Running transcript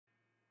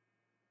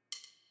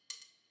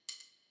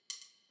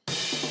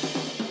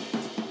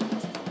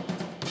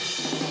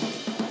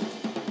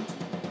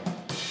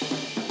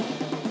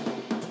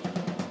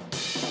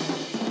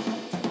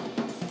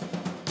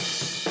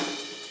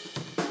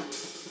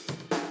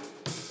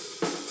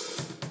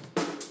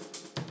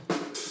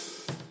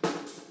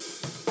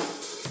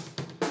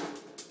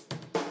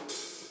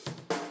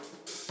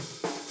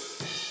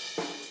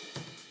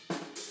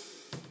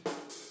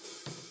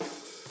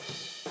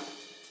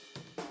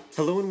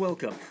Hello and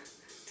welcome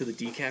to the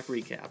Decap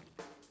Recap.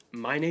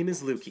 My name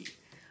is Lukey.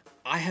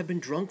 I have been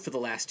drunk for the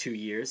last 2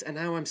 years, and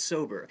now I'm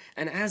sober.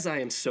 And as I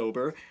am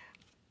sober,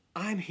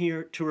 I'm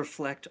here to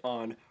reflect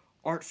on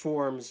art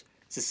forms,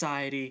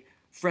 society,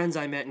 friends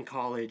I met in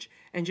college,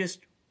 and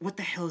just what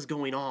the hell is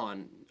going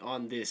on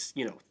this,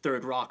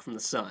 third rock from the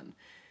sun.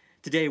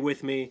 Today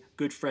with me,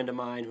 good friend of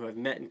mine who I've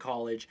met in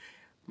college,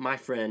 my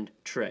friend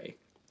Trey.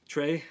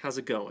 Trey, how's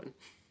it going?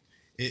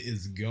 It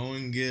is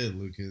going good,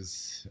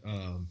 Lucas.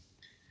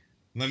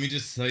 Let me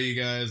just tell you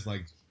guys,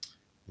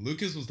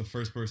 Lucas was the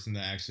first person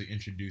that actually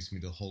introduced me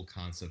to the whole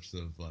concepts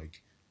of,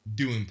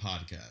 doing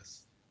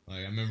podcasts.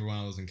 I remember when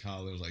I was in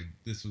college,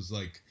 this was,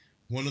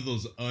 one of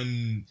those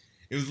it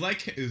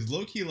was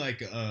low-key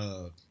like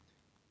an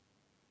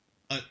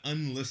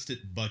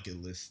unlisted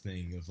bucket list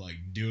thing of,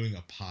 doing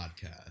a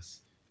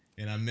podcast.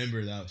 And I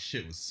remember that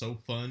shit was so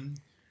fun,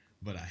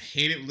 but I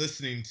hated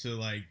listening to,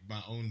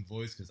 my own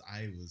voice because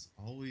I was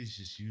always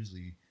just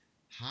usually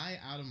high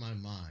out of my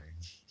mind.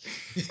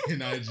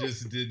 And I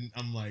just didn't,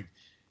 I'm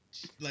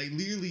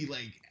literally,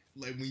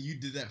 when you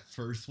did that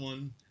first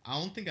one, I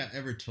don't think I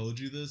ever told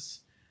you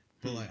this,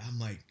 but, I'm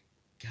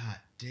God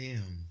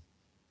damn,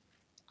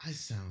 I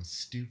sound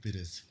stupid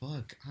as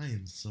fuck. I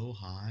am so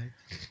high.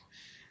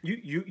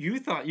 You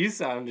thought you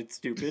sounded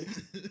stupid.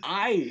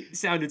 I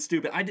sounded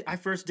stupid. I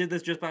first did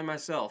this just by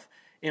myself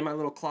in my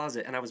little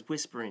closet, and I was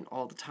whispering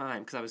all the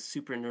time because I was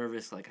super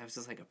nervous. I was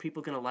just like, are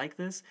people going to like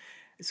this?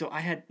 So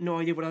I had no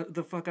idea what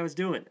the fuck I was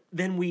doing.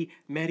 Then we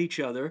met each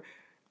other,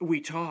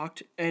 we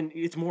talked, and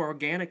it's more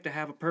organic to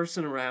have a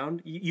person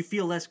around. You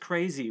feel less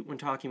crazy when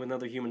talking with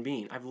another human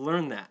being. I've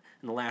learned that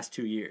in the last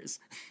 2 years.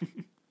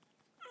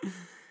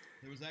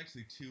 There was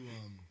actually two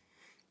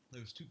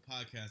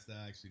podcasts that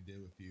I actually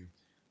did with you.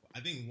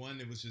 I think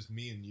one, it was just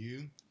me and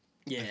you.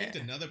 Yeah. I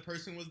think another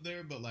person was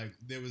there, but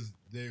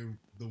the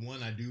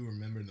one I do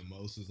remember the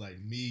most was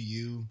me,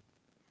 you,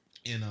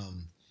 and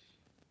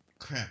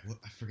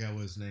I forgot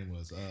what his name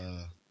was.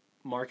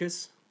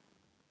 Marcus?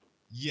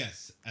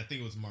 Yes, I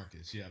think it was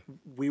Marcus. Yeah.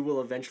 We will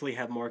eventually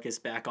have Marcus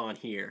back on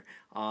here.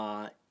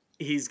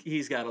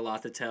 He's got a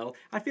lot to tell.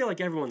 I feel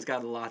like everyone's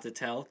got a lot to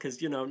tell because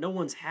no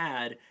one's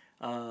had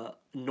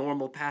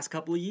normal past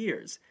couple of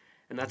years,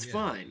 and that's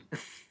fine.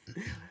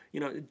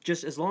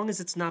 Just as long as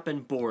it's not been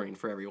boring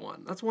for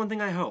everyone. That's one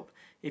thing I hope.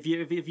 If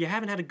you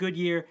haven't had a good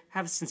year,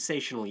 have a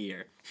sensational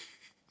year.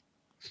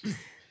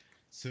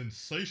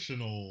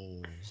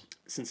 Sensational.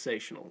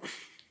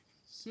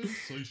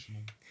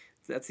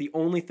 That's the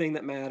only thing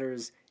that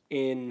matters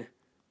in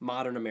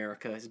modern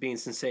America, is being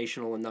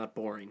sensational and not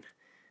boring.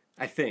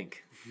 I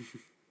think.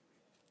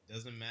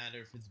 Doesn't matter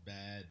if it's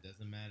bad.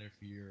 Doesn't matter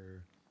if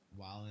you're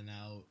wilding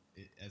out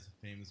as a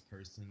famous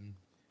person.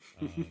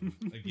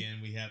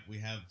 Again, we have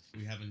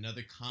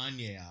another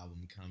Kanye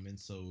album coming,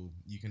 so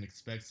you can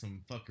expect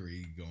some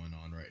fuckery going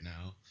on right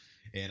now.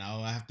 And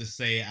I'll have to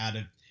say, out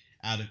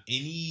of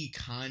any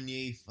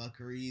Kanye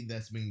fuckery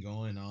that's been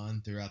going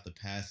on throughout the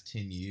past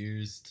 10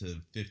 years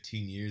to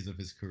 15 years of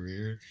his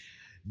career,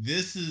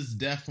 this is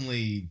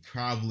definitely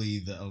probably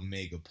the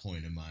omega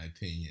point, in my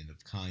opinion, of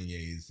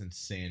Kanye's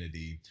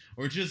insanity,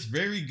 or just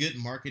very good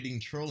marketing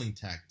trolling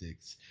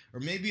tactics,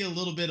 or maybe a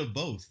little bit of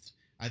both.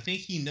 I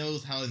think he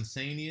knows how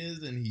insane he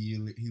is, and he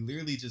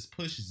literally just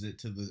pushes it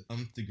to the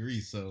nth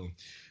degree. So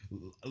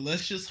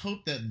let's just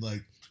hope that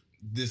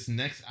this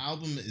next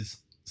album is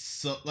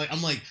so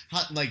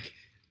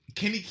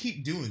can he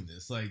keep doing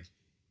this?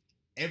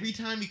 Every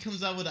time he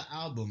comes out with an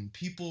album,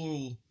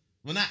 people,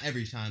 well, not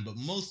every time, but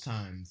most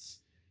times,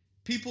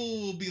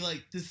 people will be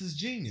like, "This is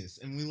genius,"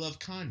 and we love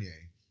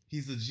Kanye.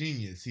 He's a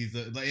genius. And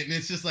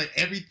it's just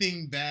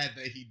everything bad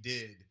that he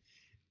did,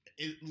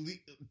 it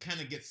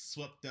kind of gets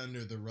swept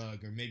under the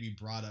rug or maybe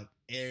brought up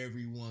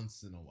every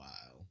once in a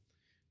while.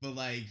 But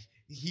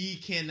he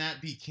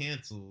cannot be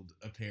canceled,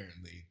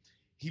 apparently.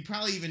 He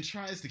probably even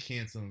tries to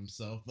cancel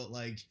himself, but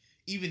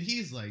even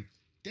he's like,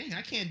 dang,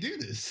 I can't do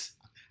this.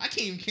 I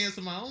can't even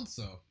cancel my own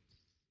self.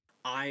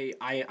 I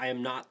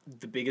am not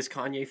the biggest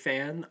Kanye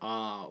fan,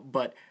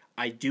 but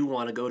I do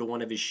want to go to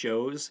one of his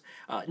shows.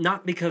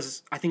 Not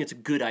because I think it's a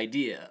good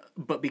idea,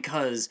 but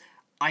because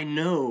I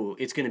know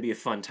it's going to be a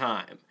fun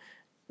time,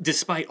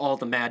 despite all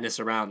the madness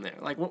around there.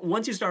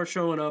 Once you start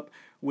showing up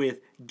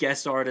with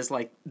guest artists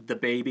like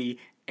DaBaby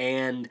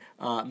and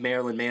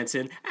Marilyn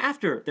Manson,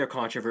 after their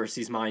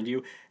controversies, mind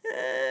you,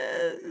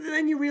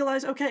 then you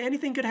realize, okay,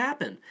 anything could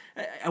happen.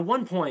 At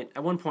one point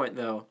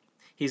though,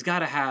 he's got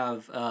to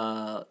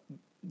have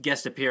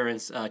guest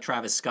appearance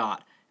Travis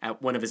Scott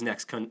at one of his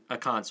next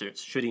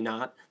concerts. Should he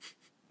not?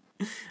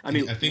 I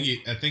mean, I think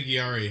he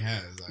already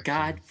has. Actually.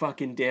 God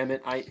fucking damn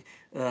it!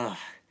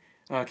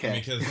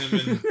 Okay. Because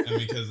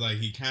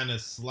he kind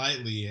of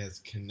slightly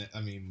has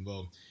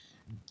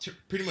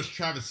pretty much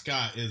Travis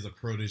Scott is a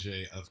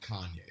protege of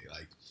Kanye.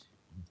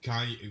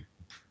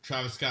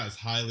 Travis Scott is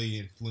highly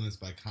influenced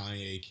by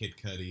Kanye, Kid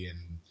Cudi,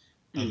 and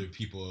other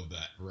people of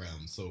that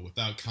realm. So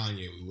without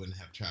Kanye, we wouldn't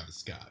have Travis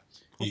Scott.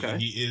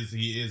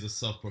 He is a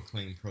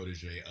self-proclaimed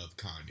protege of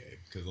Kanye,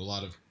 because a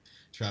lot of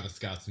Travis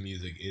Scott's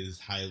music is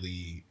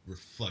highly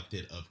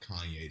reflected of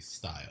Kanye's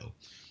style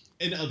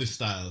and other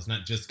styles,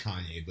 not just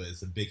Kanye, but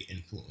it's a big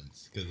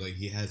influence because like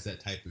he has that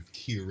type of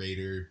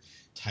curator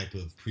type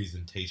of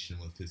presentation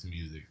with his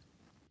music.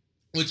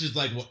 Which is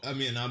like, I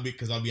mean,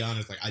 because I'll be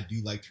honest, like I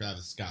do like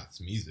Travis Scott's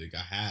music.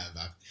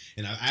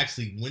 And I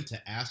actually went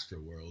to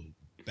Astroworld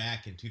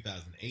back in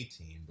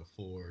 2018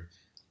 before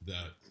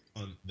the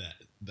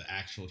the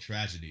actual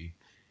tragedy.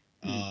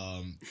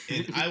 And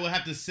I would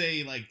have to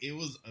say, like, it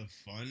was a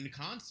fun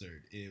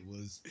concert.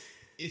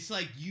 It's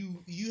like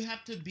you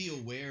have to be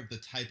aware of the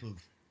type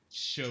of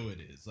show it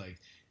is. Like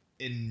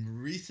in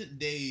recent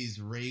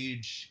days,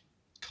 rage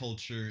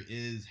culture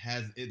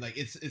has it like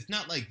it's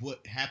not like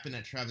what happened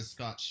at Travis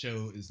Scott's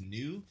show is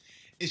new.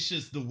 It's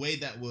just the way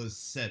that was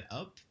set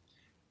up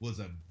was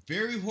a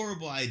very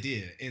horrible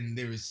idea, and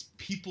there's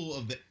people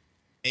of the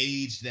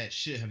age that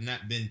should have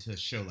not been to a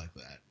show like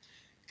that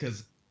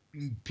because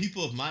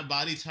people of my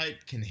body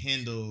type can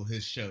handle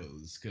his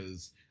shows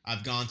because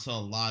I've gone to a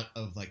lot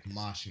of like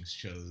moshing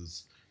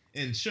shows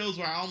and shows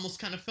where I almost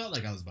kind of felt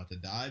like I was about to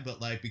die, but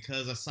like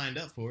because I signed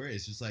up for it,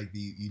 it's just like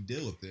you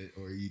deal with it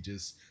or you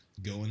just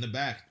go in the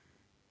back.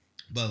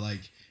 But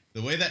like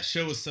the way that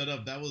show was set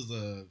up, that was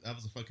a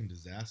fucking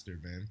disaster,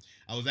 man.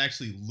 I was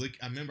actually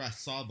I remember I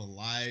saw the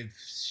live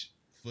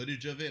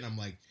footage of it, and I'm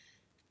like,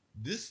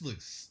 this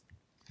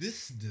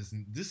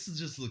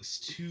just looks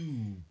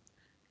too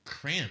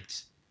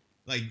cramped.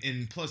 Like,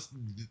 and plus,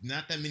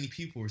 not that many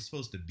people were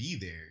supposed to be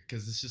there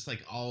because it's just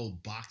like all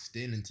boxed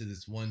into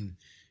this one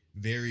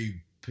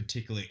very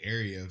particular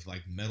area of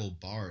like metal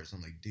bars.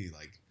 I'm like, dude,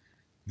 like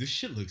this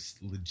shit looks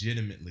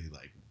legitimately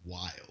like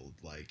wild.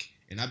 Like,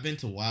 and I've been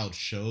to wild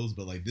shows,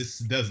 but like this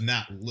does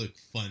not look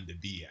fun to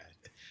be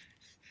at.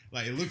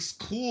 Like, it looks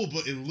cool,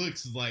 but it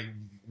looks like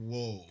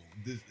whoa.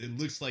 It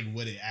looks like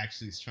what it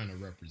actually is trying to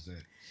represent.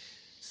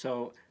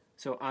 So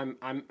I'm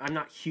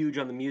not huge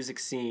on the music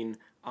scene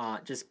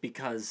just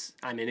because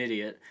I'm an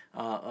idiot.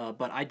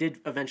 But I did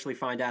eventually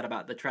find out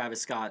about the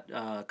Travis Scott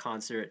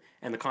concert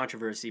and the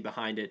controversy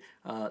behind it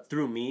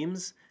through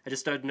memes. I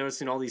just started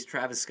noticing all these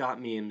Travis Scott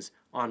memes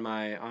on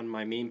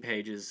my meme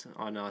pages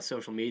on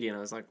social media, and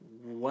I was like,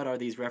 what are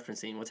these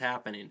referencing? What's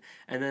happening?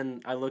 And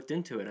then I looked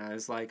into it, and I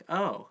was like,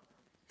 oh,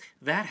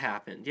 that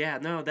happened. Yeah,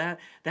 no,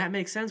 that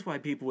makes sense why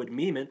people would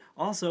meme it.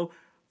 Also,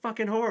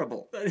 fucking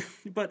horrible.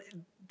 But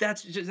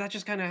that's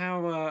just kind of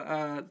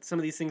how some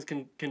of these things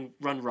can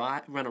run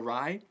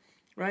awry,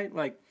 right?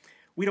 Like,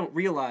 we don't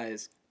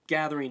realize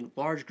gathering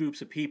large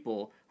groups of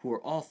people who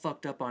are all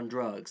fucked up on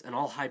drugs and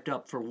all hyped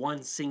up for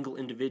one single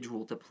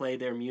individual to play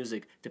their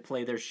music, to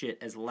play their shit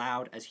as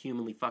loud as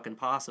humanly fucking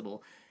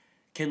possible,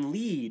 can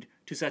lead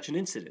to such an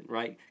incident,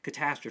 right?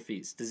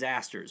 Catastrophes,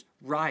 disasters,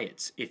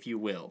 riots, if you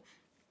will.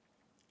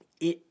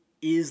 It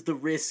is the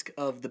risk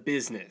of the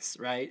business,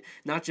 right?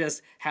 Not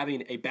just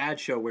having a bad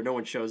show where no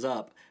one shows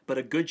up, but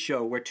a good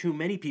show where too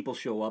many people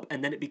show up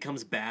and then it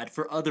becomes bad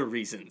for other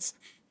reasons.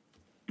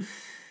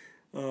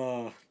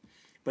 But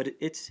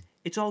it's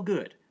all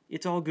good.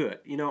 It's all good.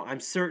 You know,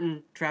 I'm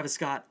certain Travis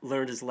Scott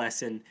learned his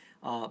lesson.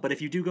 But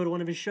if you do go to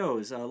one of his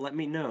shows, let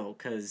me know,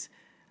 because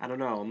I don't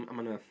know. I'm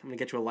gonna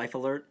get you a life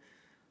alert.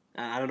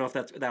 I don't know if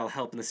that'll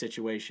help in the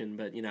situation,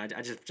 but you know,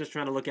 I just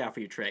trying to look out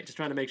for you, Trey. Just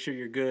trying to make sure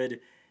you're good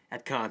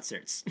at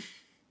concerts.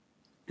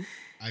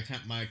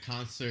 My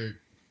concert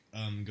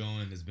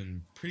going has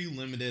been pretty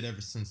limited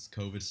ever since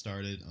COVID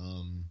started.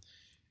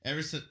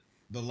 Ever since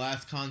the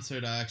last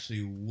concert I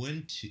actually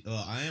went to,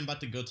 I am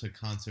about to go to a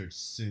concert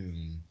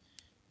soon.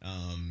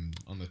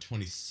 On the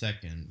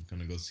 22nd,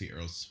 gonna go see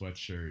Earl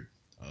Sweatshirt,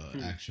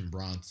 Action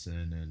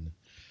Bronson,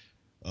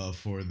 and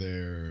for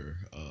their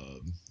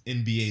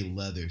NBA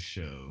Leather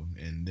show.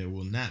 And there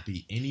will not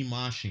be any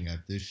moshing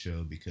at this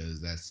show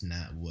because that's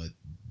not what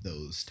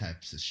those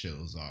types of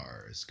shows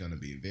are. It's gonna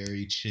be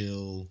very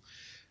chill,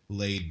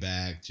 laid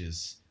back,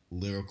 just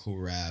lyrical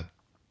rap,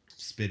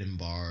 spitting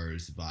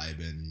bars,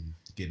 vibing,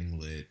 getting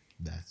lit.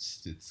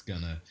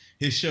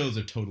 His shows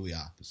are totally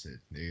opposite.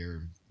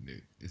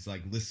 It's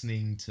like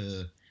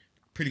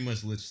pretty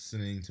much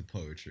listening to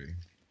poetry.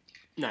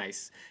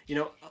 Nice. You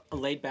know, a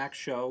laid back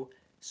show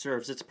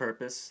serves its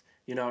purpose.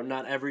 You know,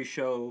 not every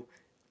show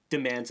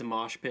demands a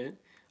mosh pit.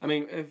 I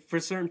mean, for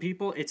certain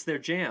people, it's their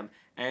jam,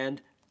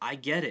 and I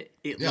get it.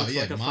 It looks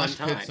like a fun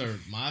time.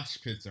 Mosh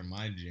pits are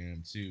my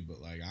jam too,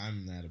 but like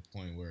I'm at a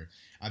point where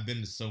I've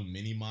been to so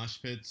many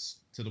mosh pits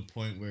to the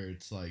point where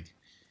it's like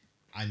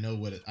I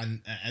know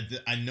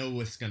I know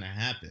what's gonna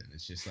happen.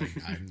 It's just like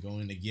I'm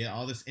going to get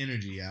all this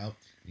energy out.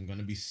 I'm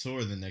gonna be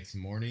sore the next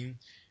morning.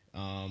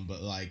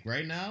 But like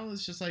right now,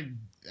 it's just like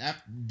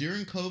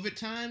during COVID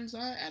times,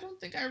 I don't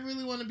think I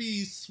really want to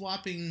be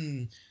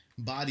swapping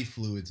body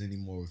fluids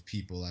anymore with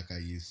people like I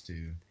used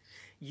to.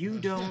 You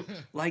don't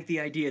like the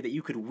idea that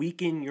you could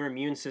weaken your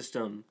immune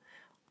system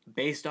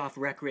based off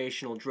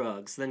recreational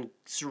drugs, then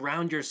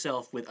surround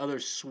yourself with other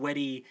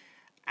sweaty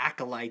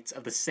acolytes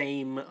of the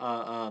same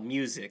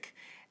music,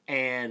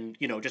 and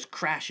you know, just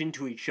crash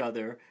into each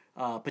other,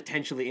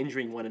 potentially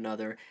injuring one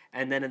another,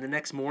 and then in the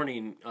next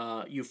morning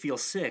you feel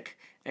sick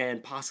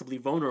and possibly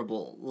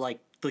vulnerable, like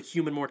the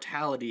human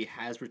mortality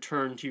has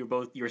returned to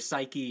both your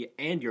psyche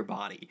and your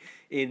body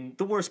in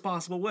the worst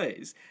possible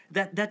ways.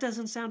 That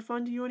doesn't sound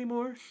fun to you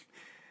anymore?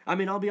 I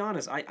mean, I'll be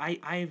honest.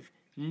 I've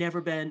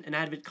never been an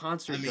avid I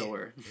concert mean,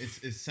 goer.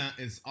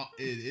 it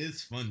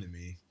is fun to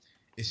me.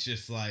 It's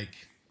just like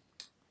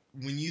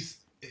when you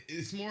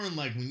it's more in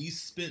like when you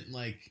spent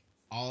like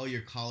all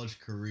your college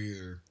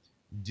career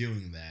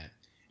doing that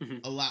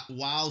Mhm. a lot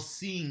while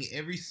seeing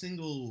every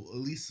single, at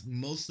least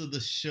most of the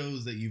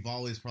shows that you've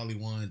always probably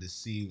wanted to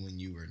see when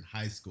you were in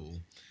high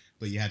school,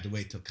 but you had to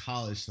wait till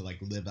college to like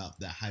live out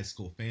that high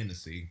school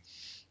fantasy.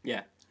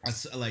 Yeah.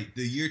 Like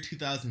the year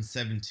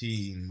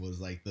 2017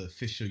 was like the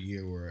official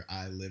year where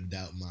I lived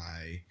out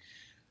my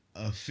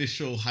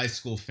official high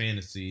school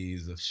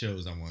fantasies of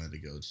shows I wanted to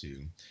go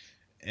to.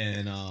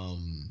 And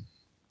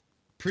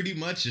pretty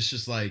much it's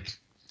just like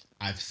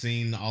I've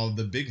seen all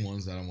the big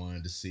ones that I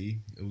wanted to see.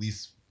 At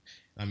least,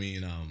 I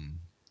mean,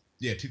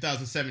 yeah,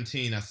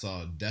 2017 I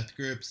saw Death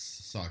Grips,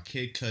 saw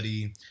Kid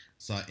Cudi,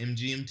 saw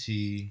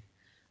MGMT,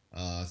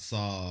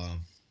 saw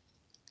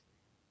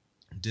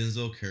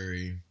Denzel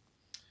Curry,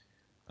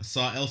 I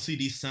saw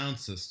LCD Sound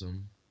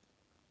System,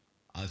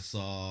 I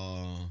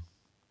saw.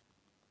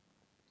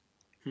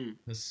 Hmm.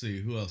 Let's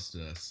see, who else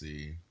did I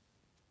see?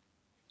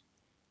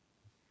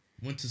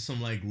 Went to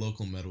some like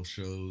local metal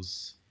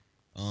shows.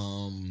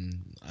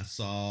 I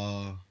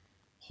saw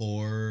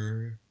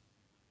Horror.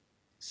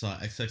 Saw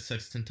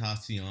XXX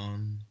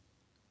Tentacion.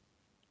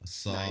 I Nice.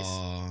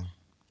 saw.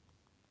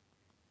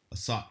 I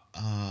saw.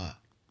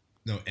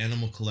 No,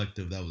 Animal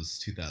Collective. That was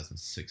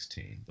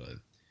 2016, but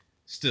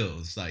still,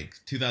 it's like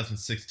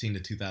 2016 to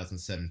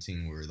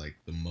 2017 were like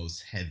the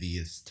most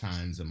heaviest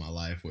times in my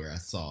life where I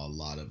saw a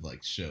lot of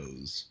like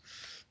shows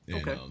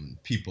and Okay.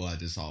 people I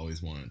just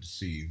always wanted to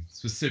see.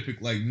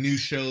 Specific like new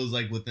shows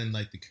like within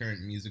like the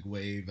current music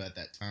wave at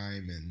that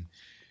time, and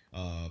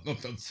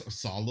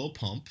saw Lil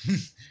Pump.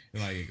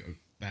 Like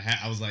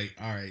I was like,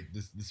 all right,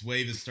 this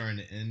wave is starting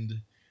to end,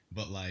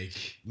 but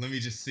like let me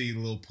just see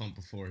Lil Pump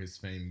before his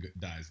fame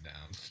dies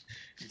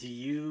down. Do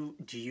you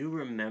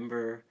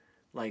remember,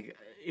 like,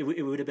 it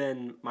would have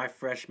been my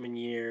freshman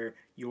year,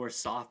 your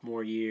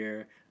sophomore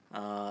year,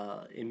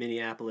 in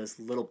Minneapolis.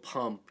 Little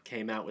Pump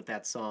came out with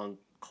that song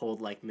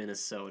 "Cold Like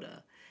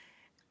Minnesota,"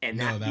 and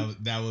No, that be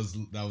that was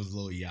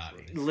Lil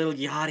Yachty. Little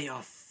Yachty.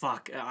 Oh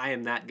fuck, I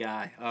am that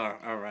guy. Oh,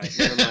 all right,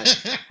 never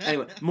mind.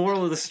 Anyway,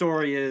 moral of the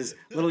story is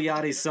Little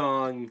Yachty's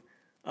song,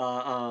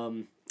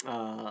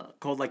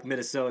 "Cold Like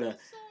Minnesota."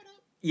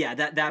 Yeah,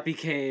 that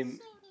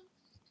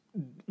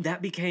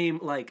became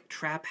like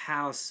trap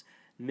house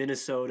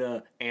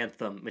Minnesota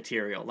anthem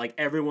material. Like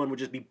everyone would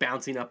just be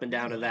bouncing up and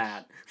Pretty down to much.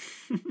 that.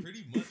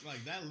 Pretty much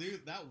like that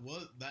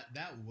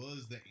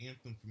was the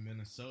anthem for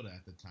Minnesota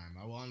at the time.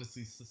 I will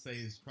honestly say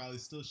it probably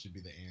still should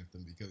be the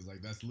anthem because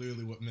like that's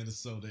literally what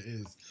Minnesota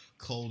is,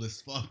 cold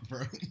as fuck,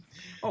 bro.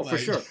 Oh, for Like,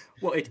 sure.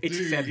 Well, it's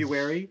dude,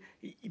 February.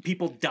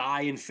 People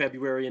die in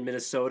February in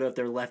Minnesota if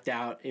they're left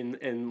out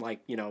in like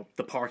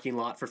the parking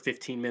lot for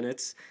 15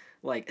 minutes.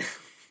 Like,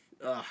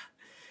 ugh.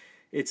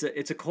 It's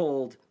a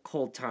cold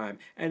time,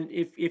 and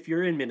if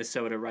you're in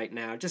Minnesota right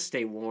now, just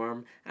stay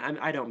warm.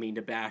 I don't mean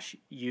to bash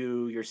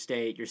you, your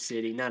state, your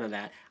city, none of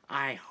that.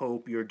 I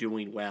hope you're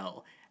doing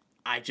well.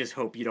 I just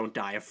hope you don't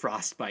die of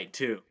frostbite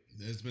too.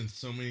 there's been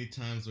so many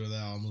times where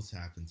that almost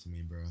happened to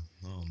me, bro.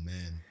 Oh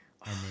man,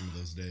 I remember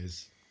those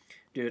days.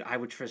 Dude, I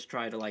would just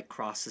try to like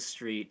cross the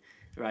street,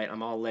 right?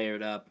 I'm all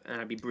layered up, and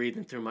I'd be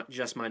breathing through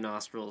just my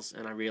nostrils,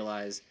 and I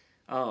realize,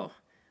 oh,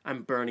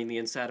 I'm burning the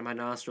inside of my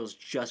nostrils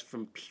just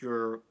from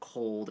pure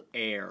cold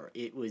air.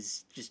 It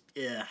was just,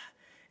 ugh.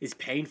 It's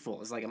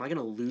painful. It's like, am I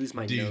gonna lose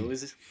my Dude,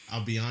 nose?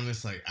 I'll be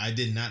honest, like I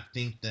did not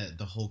think that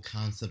the whole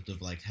concept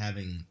of like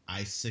having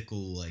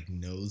icicle like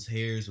nose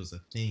hairs was a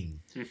thing.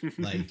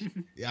 Like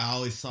I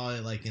always saw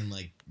it like in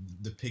like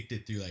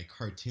depicted through like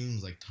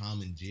cartoons like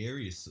Tom and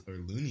Jerry or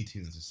Looney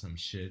Tunes or some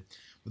shit.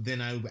 But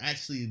then I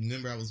actually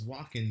remember I was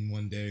walking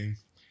one day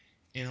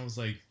and I was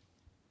like,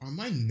 are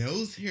my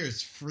nose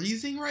hairs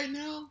freezing right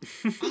now?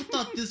 I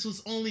thought this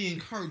was only in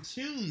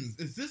cartoons.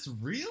 Is this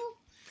real?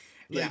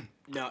 Yeah, Like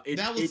no,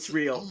 that it's was,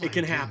 real. oh It my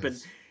can happen.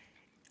 goodness.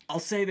 I'll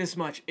say this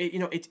much.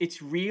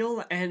 It's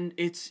real, and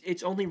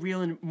it's only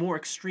real in more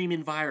extreme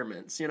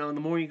environments. And the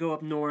more you go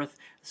up north,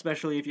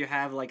 especially if you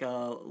have like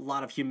a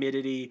lot of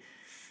humidity,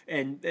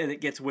 and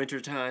it gets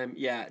wintertime,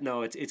 yeah,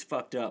 no, it's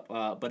fucked up.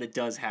 But it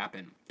does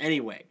happen.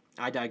 Anyway,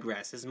 I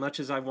digress. As much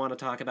as I want to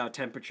talk about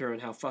temperature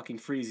and how fucking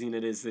freezing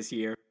it is this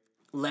year,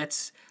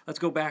 let's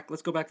go back.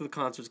 Let's go back to the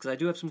concerts because I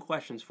do have some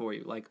questions for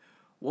you. Like,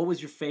 what was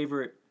your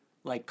favorite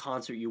like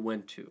concert you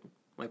went to?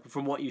 Like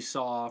from what you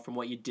saw, from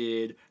what you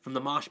did, from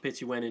the mosh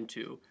pits you went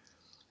into,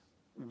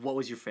 what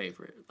was your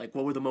favorite? Like,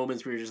 what were the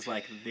moments where you're just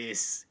like,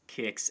 this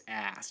kicks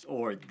ass,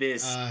 or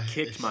this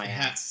kicked my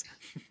ass?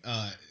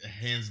 uh,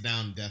 Hands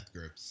down, Death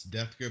Grips.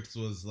 Death Grips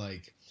was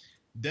like,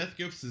 Death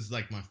Grips is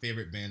like my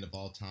favorite band of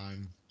all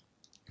time.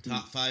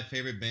 Top five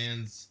favorite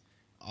bands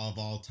of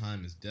all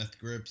time is Death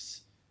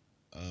Grips,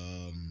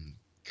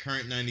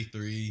 Current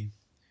 93,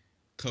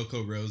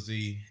 Coco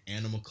Rosie,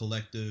 Animal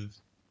Collective,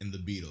 and the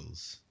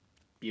Beatles.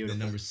 Beautiful.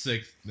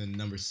 Then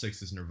number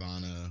six is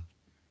Nirvana,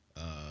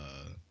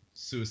 uh,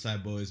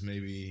 Suicide Boys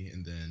maybe,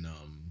 and then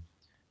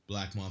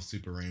Black Moth,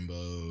 Super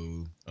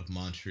Rainbow of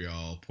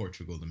Montreal,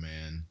 Portugal the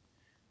Man.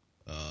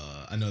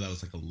 I know that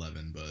was like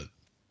 11, but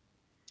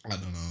I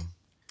don't know.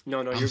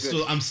 No, no, you're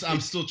good. I'm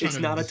still trying It's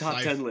to not a top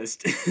decipher. 10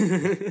 list.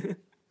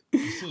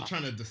 I'm still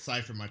trying to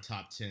decipher my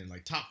top 10.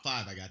 Like top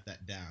 5, I got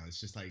that down. It's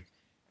just like,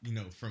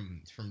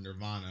 from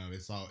Nirvana,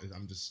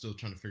 I'm just still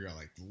trying to figure out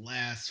like the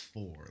last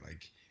 4.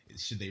 Like,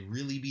 should they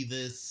really be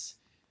this?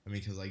 I mean,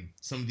 because like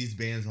some of these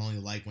bands I only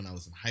like when I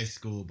was in high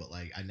school, but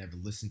like I never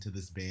listened to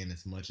this band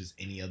as much as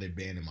any other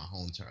band in my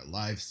whole entire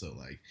life. So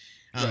like,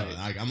 I don't know.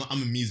 Like,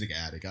 I'm a music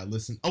addict. I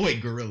listen. Oh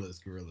wait,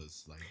 Gorillaz.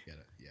 Like, yeah.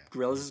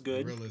 Gorillaz is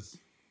good.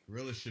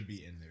 Gorillaz should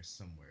be in there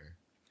somewhere.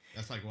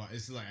 That's like why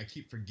it's like I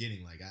keep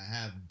forgetting. Like I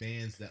have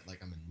bands that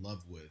like I'm in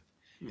love with,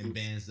 and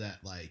bands that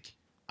like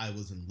I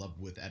was in love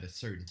with at a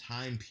certain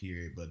time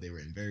period, but they were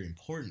in very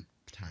important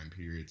time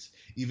periods.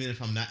 Even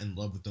if I'm not in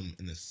love with them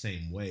in the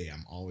same way,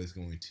 I'm always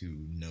going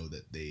to know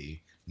that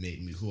they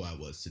made me who I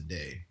was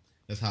today.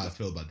 That's how I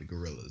feel about the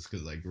Gorillaz,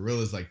 because like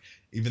Gorillaz, like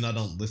even though I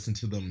don't listen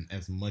to them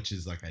as much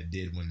as like I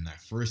did when I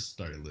first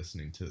started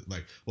listening to,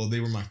 like, well, they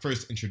were my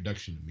first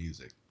introduction to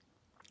music.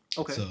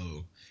 Okay.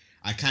 So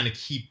I kind of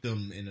keep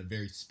them in a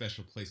very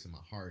special place in my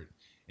heart.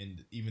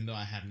 And even though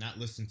I have not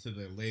listened to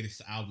the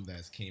latest album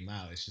that's came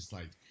out, it's just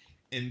like,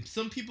 and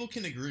some people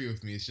can agree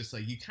with me. It's just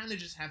like you kind of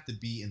just have to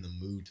be in the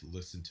mood to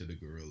listen to the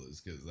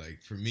Gorillaz, because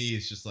like for me,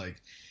 it's just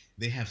like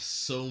they have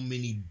so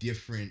many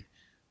different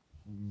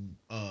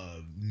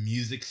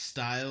music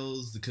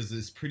styles, because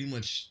it's pretty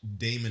much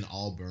Damon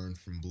Albarn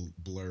from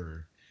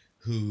Blur,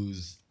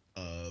 who's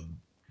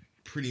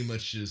pretty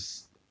much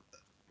just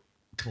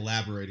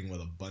collaborating with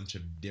a bunch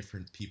of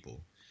different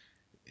people,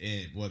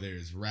 and whether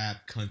it's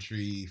rap,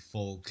 country,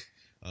 folk,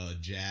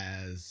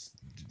 jazz,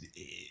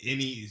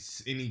 any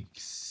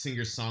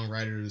singer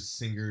songwriters,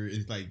 singer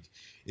is like,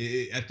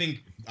 I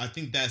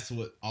think that's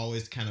what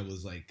always kind of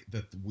was like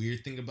the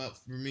weird thing about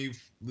for me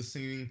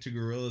listening to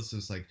Gorillaz.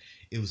 Was like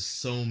it was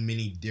so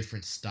many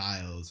different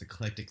styles,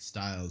 eclectic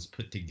styles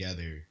put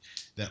together,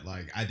 that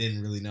like I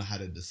didn't really know how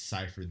to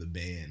decipher the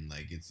band.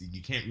 Like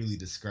you can't really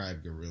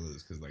describe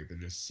Gorillaz because like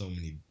there's just so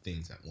many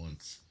things at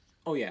once.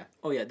 Oh yeah,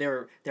 oh yeah.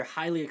 They're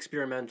highly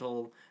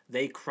experimental.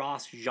 They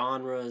cross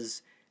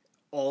genres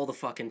all the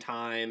fucking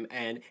time,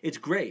 and it's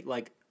great.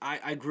 Like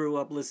I grew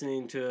up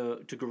listening to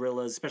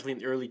Gorillaz, especially in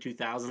the early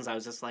 2000s. I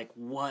was just like,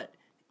 what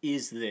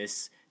is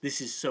this?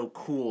 This is so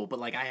cool, but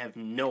like I have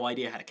no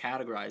idea how to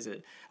categorize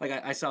it. Like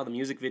I saw the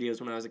music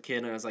videos when I was a kid,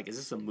 and I was like, is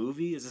this a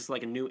movie? Is this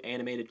like a new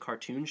animated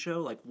cartoon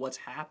show? Like what's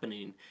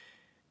happening?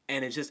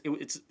 And it's just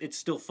it's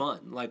still fun.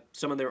 Like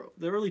some of the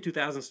early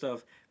 2000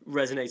 stuff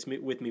resonates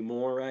with me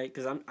more, right?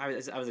 Because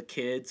I was a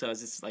kid, so I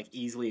was just like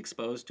easily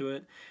exposed to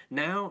it.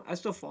 Now I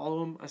still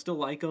follow them, I still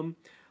like them.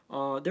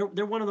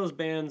 They're one of those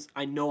bands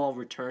I know I'll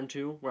return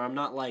to, where I'm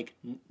not like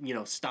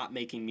stop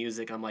making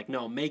music. I'm like,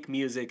 no, make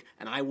music,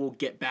 and I will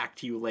get back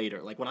to you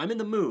later. Like when I'm in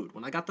the mood,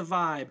 when I got the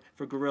vibe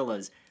for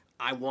Gorillaz,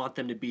 I want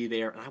them to be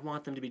there, and I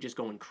want them to be just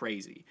going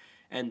crazy.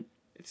 And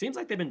it seems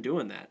like they've been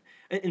doing that.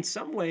 In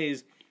some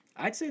ways,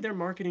 I'd say their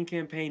marketing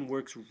campaign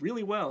works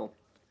really well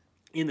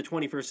in the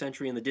 21st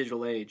century in the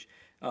digital age,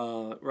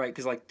 right?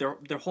 Because like their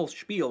whole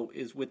spiel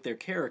is with their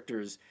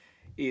characters,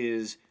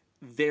 is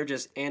they're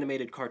just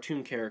animated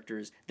cartoon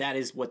characters. That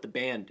is what the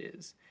band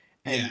is.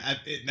 And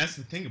That's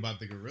the thing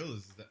about the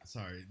Gorillaz.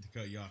 Sorry to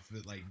cut you off,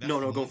 but like that's no,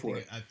 the go one for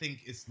thing. it. I think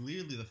it's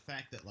literally the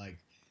fact that like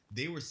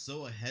they were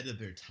so ahead of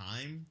their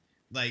time.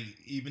 Like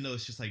even though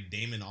it's just like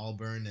Damon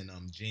Albarn and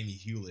Jamie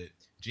Hewlett.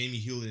 Jamie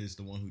Hewlett is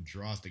the one who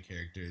draws the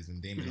characters,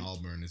 and Damon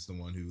Albarn is the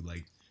one who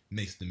like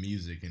makes the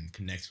music and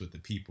connects with the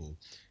people.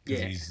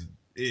 Yeah.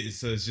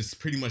 So it's just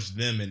pretty much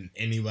them and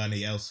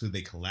anybody else who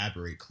they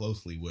collaborate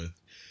closely with,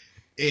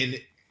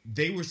 and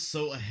they were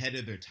so ahead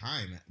of their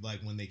time. Like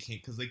when they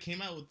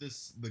came out with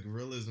the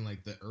Gorillaz in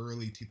like the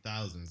early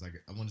 2000s.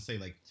 Like I want to say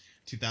like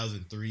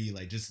 2003,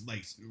 like just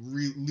like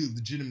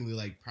legitimately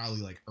like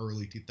probably like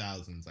early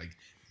 2000s, like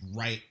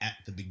right at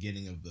the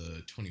beginning of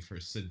the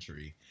 21st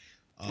century.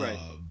 Right.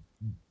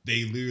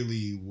 They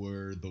literally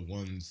were the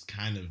ones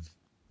kind of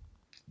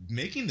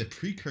making the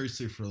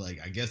precursor for like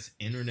I guess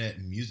internet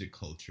music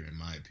culture, in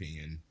my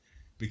opinion,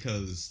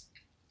 because.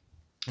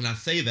 And I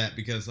say that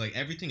because like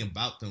everything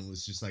about them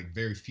was just like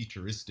very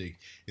futuristic.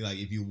 Like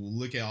if you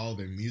look at all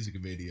their music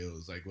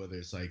videos, like whether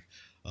it's like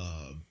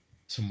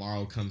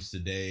Tomorrow Comes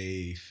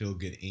Today, Feel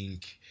Good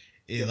Inc.,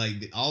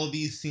 like all of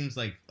these seems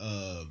like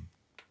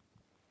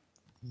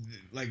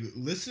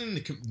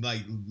listening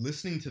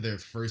to their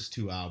first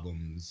 2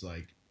 albums,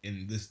 like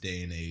in this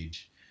day and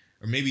age,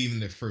 or maybe even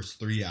their first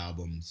 3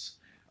 albums,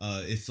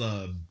 it's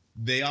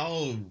they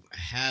all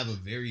have a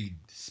very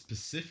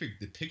specific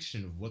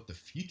depiction of what the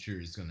future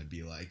is going to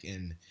be like,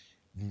 and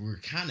we're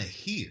kind of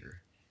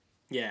here.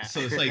 Yeah.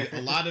 So it's like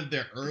a lot of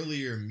their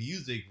earlier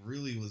music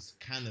really was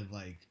kind of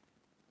like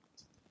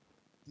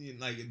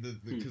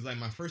because like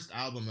my first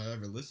album I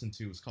ever listened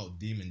to was called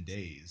Demon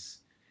Days,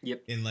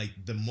 Yep. And like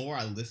the more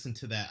I listen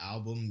to that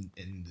album,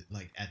 and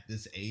like at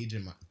this age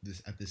in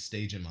this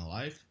stage in my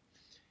life,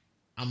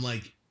 I'm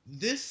like,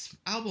 this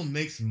album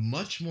makes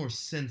much more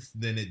sense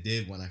than it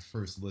did when I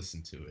first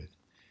listened to it.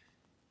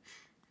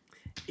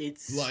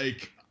 It's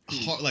Like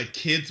like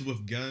Kids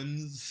with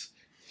Guns,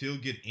 Feel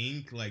Good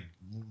Inc. Like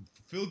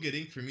Feel Good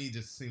Inc. for me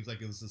just seems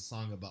like it was a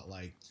song about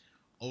like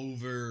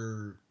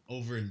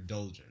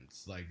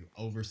overindulgence, like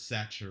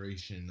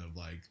oversaturation of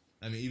like.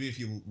 I mean, even if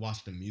you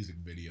watch the music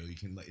video, you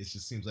can like it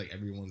just seems like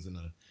everyone's in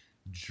a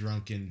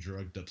drunken,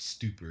 drugged up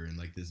stupor in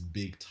like this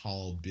big,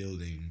 tall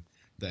building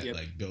that Yep.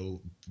 like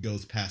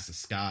goes past the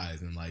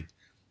skies, and like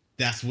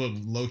that's what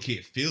low key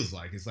it feels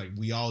like. It's like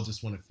we all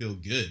just want to feel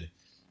good,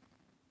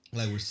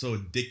 like we're so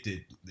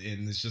addicted,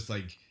 and it's just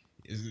like,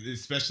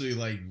 especially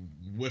like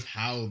with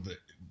how the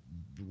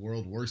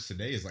world works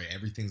today, is like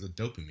everything's a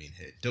dopamine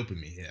hit. I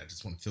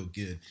just want to feel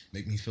good,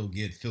 make me feel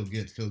good, feel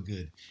good, feel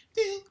good,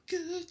 feel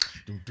good,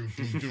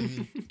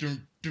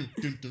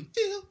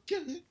 feel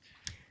good.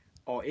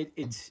 Oh, I mean,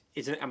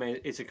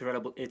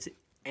 it's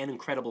an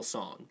incredible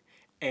song,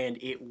 and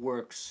it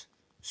works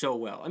so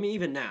well. I mean,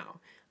 even now,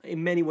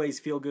 in many ways,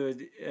 Feel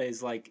Good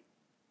is like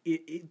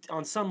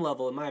on some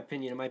level, in my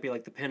opinion, it might be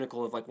like the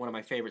pinnacle of like one of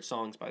my favorite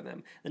songs by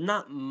them. And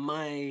not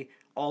my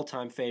all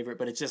time favorite,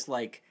 but it's just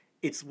like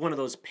it's one of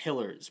those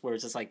pillars where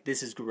it's just like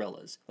this is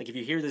Gorillaz. Like if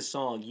you hear this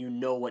song, you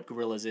know what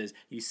Gorillaz is.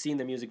 You've seen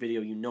the music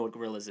video, you know what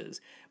Gorillaz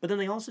is. But then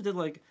they also did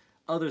like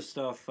other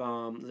stuff.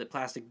 Is it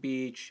Plastic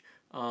Beach?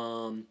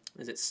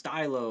 Is it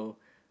Stylo?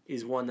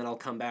 Is one that I'll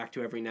come back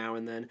to every now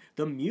and then.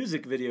 The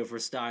music video for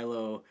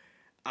Stylo,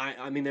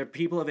 I mean, there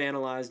people have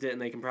analyzed it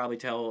and they can probably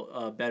tell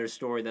a better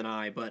story than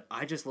I, but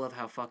I just love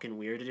how fucking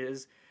weird it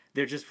is.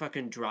 They're just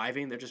fucking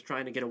driving. They're just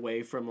trying to get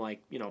away from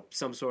like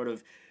some sort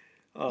of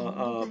On the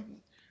run,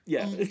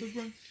 yeah. on the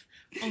run,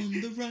 on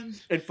the run,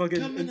 And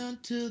fucking coming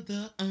onto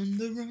the on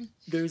the run.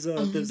 there's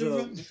On the a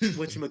run.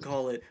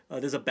 whatchamacallit,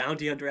 there's a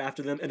bounty hunter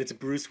after them and it's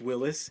Bruce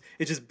Willis.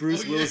 It's just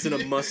Bruce Oh, yeah, Willis in a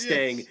yeah,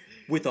 Mustang yes.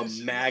 with a That shit,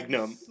 like,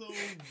 Magnum. so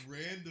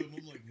random.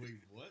 I'm like,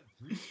 wait, what?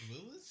 Bruce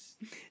Willis?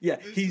 Yeah,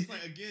 It's he's just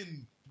like,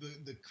 again,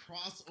 the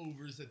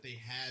crossovers that they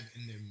have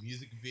in their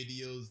music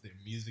videos, their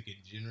music in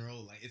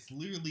general. Like, it's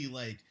literally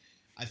like,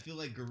 I feel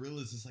like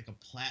Gorillaz is like a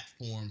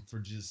platform for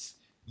just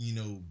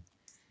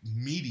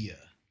media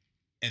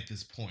at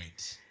this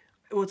point.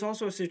 well, it's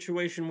also a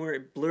situation where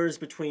it blurs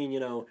between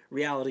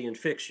reality and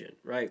fiction,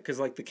 right? Because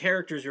like the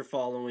characters you're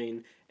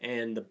following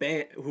and the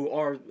band who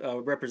are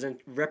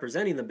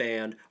representing the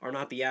band are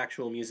not the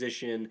actual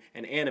musician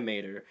and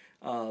animator,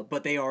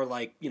 but they are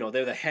like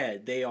they're the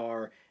head. They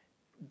are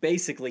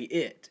basically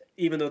it.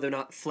 Even though they're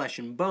not flesh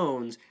and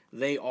bones,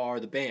 they are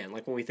the band.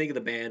 Like when we think of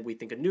the band, we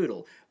think of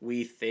Noodle.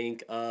 We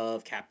think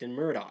of Captain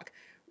Murdoch.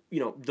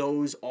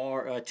 Those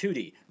are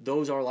Tootie.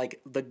 Those are like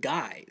the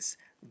guys.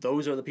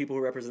 Those are the people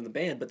who represent the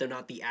band, but they're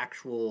not the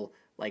actual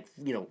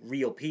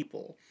real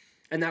people.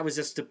 And that was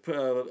just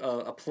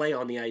a play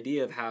on the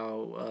idea of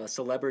how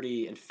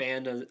celebrity and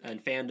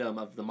fandom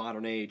of the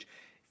modern age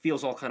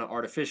feels all kind of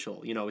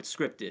artificial. It's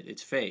scripted,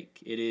 it's fake,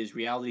 it is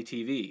reality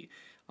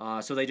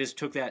TV. So they just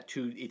took that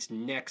to its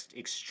next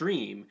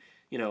extreme,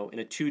 in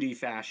a 2D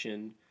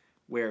fashion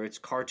where it's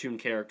cartoon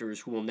characters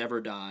who will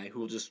never die, who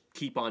will just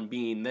keep on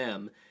being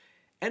them.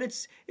 And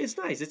it's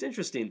nice, it's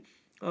interesting.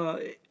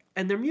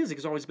 And their music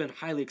has always been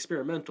highly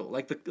experimental.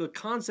 Like the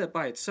concept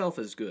by itself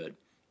is good,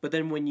 but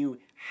then when you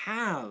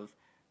have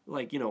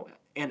like an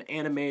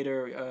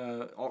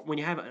animator, when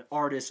you have an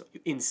artist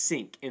in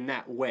sync in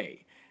that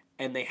way,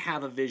 and they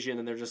have a vision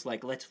and they're just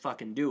like, let's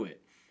fucking do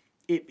it.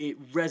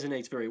 It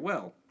resonates very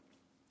well.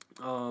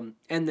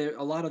 And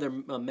a lot of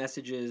their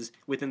messages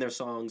within their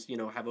songs,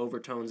 have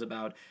overtones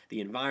about the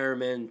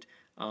environment.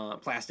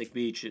 Plastic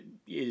Beach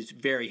is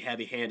very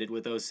heavy-handed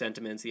with those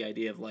sentiments. The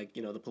idea of like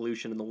the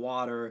pollution in the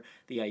water,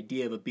 the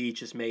idea of a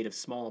beach is made of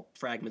small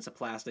fragments of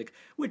plastic,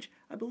 which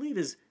I believe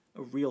is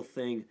a real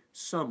thing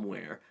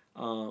somewhere.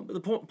 But the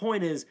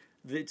point is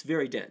that it's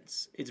very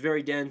dense. It's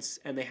very dense,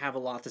 and they have a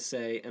lot to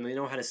say, and they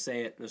know how to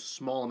say it in a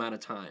small amount of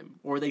time,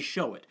 or they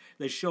show it.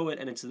 They show it,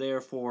 and it's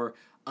there for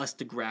us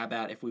to grab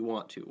at if we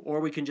want to, or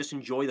we can just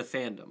enjoy the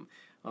fandom.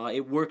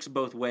 It works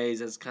both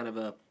ways as kind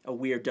of a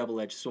weird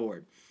double-edged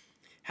sword.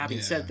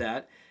 Having said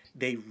that,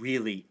 they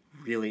really,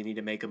 really need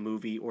to make a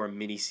movie or a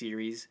mini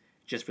series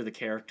just for the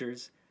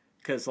characters,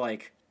 because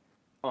like,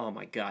 oh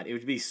my god, it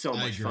would be so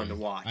much fun to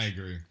watch. I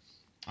agree.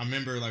 I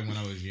remember like when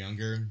I was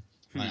younger,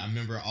 like I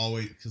remember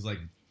always because like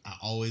I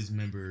always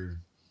remember,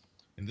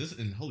 and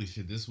holy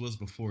shit, this was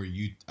before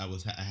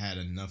I had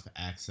enough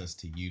access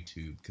to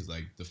YouTube, because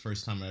like the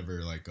first time I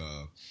ever like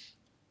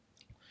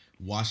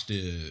watched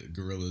a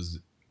Gorillaz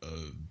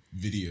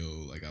video,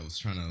 like I was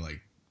trying to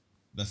like.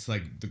 That's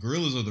like the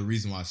Gorillaz are the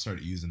reason why I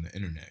started using the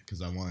internet,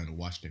 because I wanted to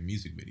watch their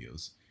music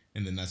videos,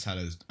 and then that's how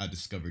I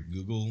discovered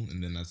Google,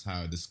 and then that's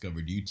how I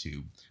discovered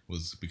YouTube,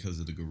 was because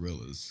of the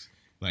Gorillaz.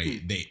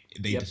 Like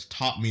they just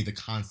taught me the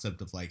concept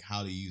of like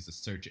how to use a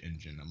search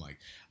engine. I'm like,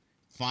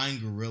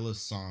 find Gorillaz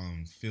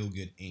song Feel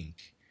Good Inc.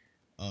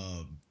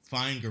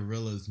 Find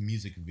Gorillaz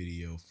music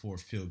video for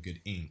Feel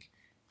Good Inc.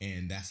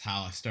 and that's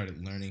how I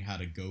started learning how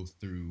to go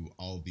through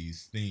all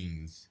these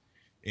things.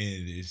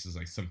 And it's just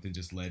like something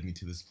just led me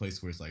to this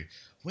place where it's like,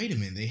 wait a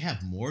minute, they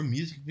have more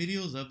music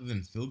videos other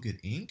than Feel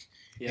Good Inc.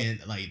 Yep.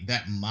 And like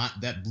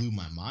that blew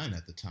my mind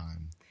at the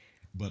time.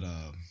 But it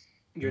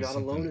You're was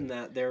not alone something. in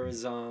that. There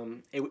was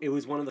it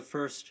was one of the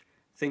first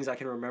things I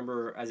can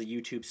remember as a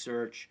YouTube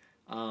search.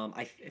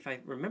 If I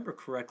remember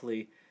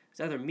correctly, it's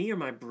either me or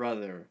my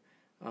brother.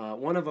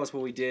 One of us,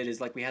 what we did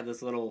is like we had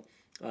this little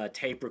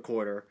tape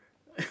recorder,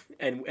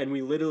 and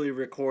we literally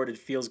recorded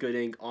 "Feels Good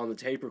Inc." on the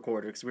tape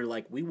recorder because we were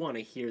like, we want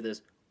to hear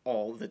this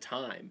all the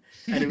time.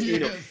 And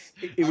it, Yes,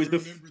 it I was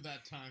remember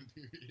that time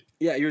period.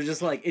 yeah, you're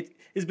just like it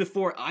is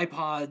before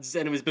iPods,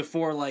 and it was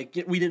before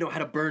like we didn't know how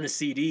to burn a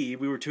CD.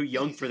 We were too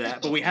young for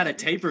that, but we had a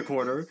tape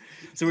recorder,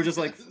 so we're just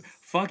like, Yes.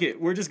 fuck it,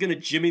 we're just gonna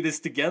jimmy this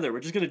together. We're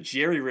just gonna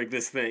jerry rig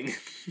this thing.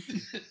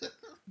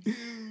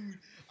 Dude,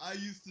 I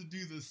used to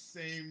do the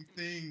same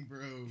thing,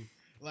 bro.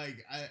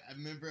 Like I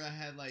remember I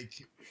had like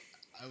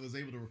I was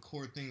able to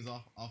record things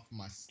off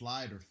my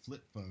slide or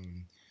flip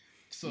phone.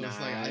 So it's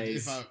like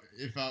Nice.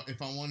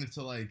 if I wanted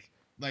to like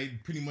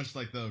pretty much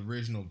like the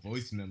original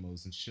voice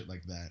memos and shit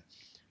like that.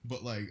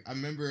 But like I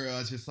remember I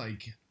was just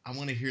like I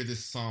want to hear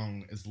this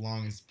song as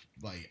long as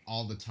like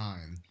all the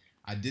time.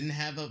 I didn't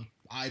have a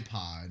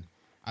iPod.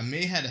 I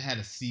may have had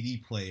a CD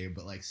player,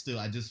 but like still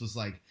I just was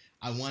like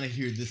I want to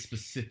hear this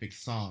specific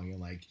song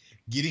and like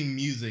getting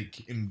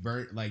music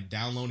like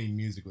downloading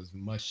music was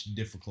much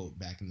difficult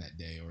back in that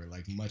day or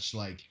like much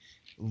like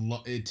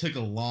it took a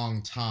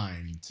long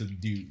time to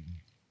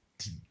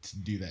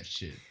do that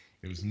shit.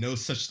 There was no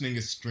such thing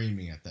as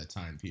streaming at that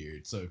time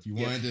period. So if you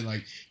Yep. wanted to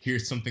like hear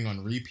something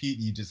on repeat,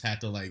 you just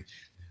had to like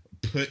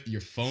put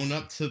your phone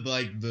up to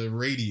like the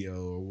radio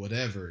or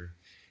whatever,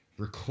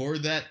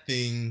 record that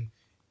thing.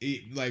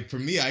 Like for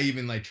me, I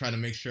even like try to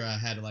make sure I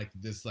had like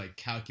this like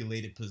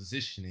calculated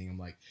positioning. I'm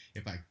like,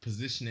 if I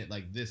position it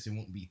like this, it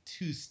won't be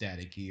too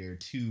staticky or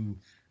too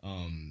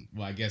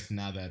well, I guess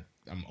now that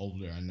I'm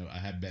older, I know I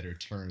have better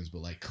terms,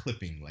 but like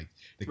clipping, like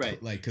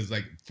Right. like because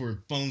like for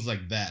phones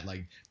like that,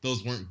 like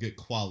those weren't good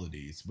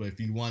qualities. But if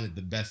you wanted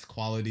the best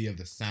quality of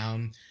the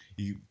sound,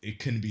 it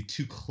couldn't be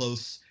too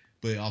close,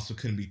 but it also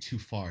couldn't be too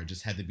far. It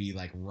just had to be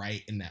like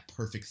right in that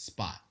perfect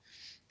spot.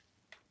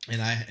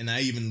 And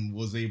I even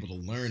was able to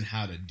learn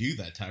how to do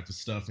that type of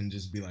stuff and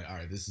just be like, all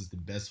right, this is the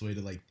best way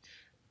to like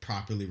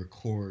properly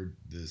record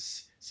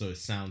this so it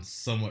sounds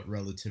somewhat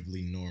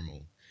relatively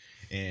normal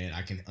and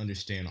I can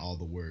understand all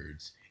the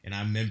words. And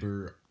I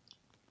remember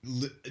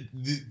li-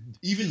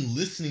 even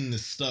listening to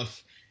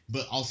stuff,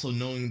 but also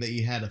knowing that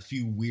you had a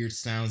few weird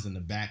sounds in the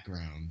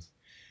background.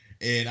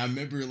 And I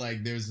remember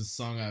like there's a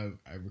song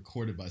I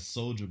recorded by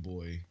Soldier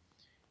Boy,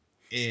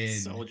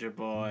 and Soldier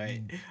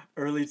Boy,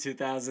 early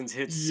 2000s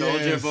hit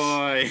Soldier yes,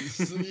 Boy.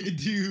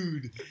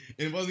 dude.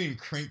 And it wasn't even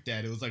Crank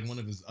That. It was like one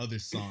of his other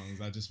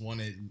songs. I just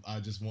wanted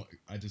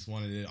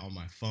it on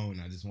my phone.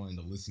 I just wanted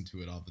to listen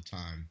to it all the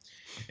time.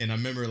 And I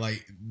remember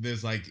like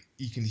there's like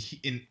you can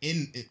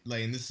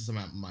like, and this is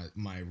about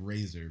my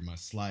Razor, my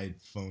slide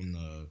phone.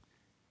 No,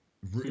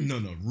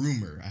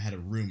 Rumor. I had a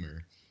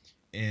Rumor,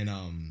 and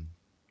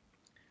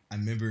I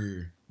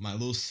remember my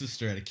little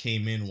sister had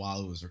came in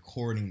while I was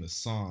recording the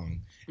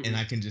song, and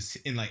I can just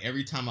and like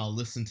every time I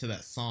listen to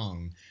that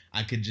song,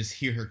 I could just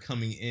hear her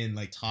coming in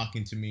like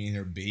talking to me in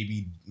her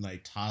baby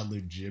like toddler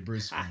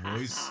gibberish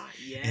voice,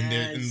 and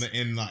there Yes.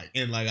 and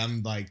like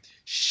I'm like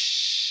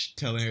shh,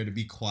 telling her to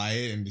be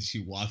quiet, and then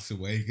she walks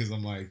away because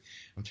I'm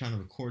trying to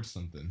record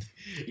something,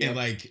 and Yep.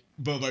 like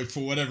but like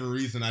for whatever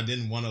reason I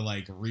didn't want to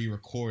like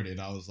re-record it.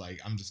 I was like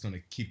I'm just gonna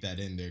keep that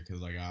in there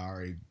because like I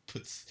already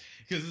put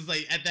because it's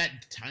like at that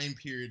time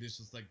period it's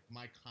just like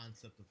my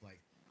concept of like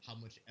how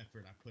much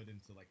effort I put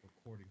into like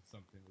recording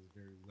something was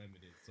very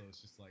limited, so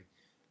it's just like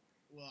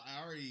well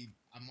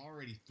I'm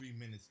already 3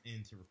 minutes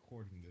into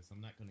recording this.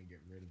 I'm not gonna get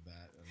rid of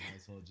that. I might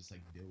as well just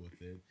like deal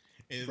with it.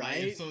 And like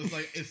Right? so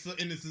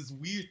it's this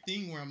weird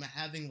thing where I'm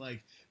having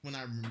like when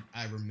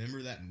I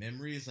remember that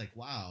memory, it's like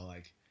wow,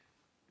 like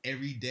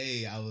every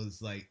day I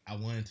was like I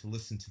wanted to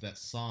listen to that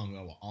song.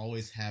 I will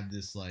always have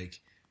this like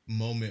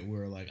moment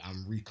where like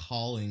I'm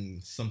recalling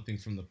something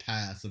from the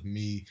past of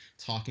me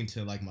talking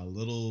to like my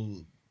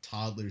little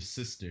toddler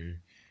sister.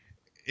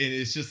 And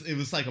it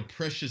was like a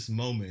precious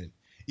moment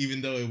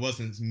even though it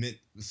wasn't meant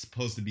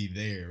supposed to be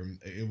there.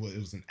 It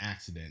was an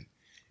accident.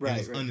 It Right,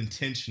 was right.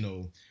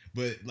 unintentional,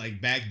 but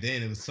like back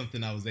then it was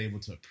something I was able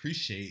to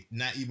appreciate,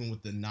 not even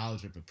with the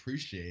knowledge of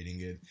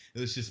appreciating it. It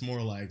was just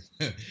more like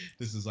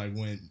this is like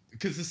when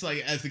because it's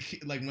like as a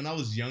kid, like when I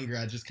was younger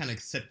I just kind of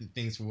accepted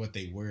things for what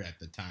they were at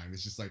the time.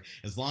 It's just like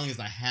as long as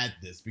I had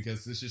this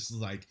because it's just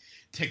like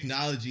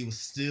technology was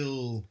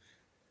still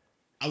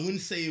I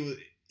wouldn't say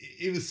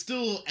it was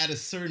still at a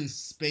certain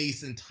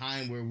space and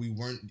time where we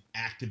weren't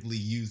actively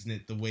using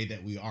it the way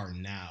that we are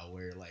now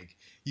where like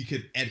you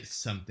could edit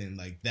something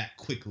like that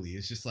quickly.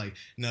 It's just like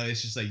no,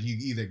 it's just like you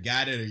either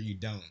got it or you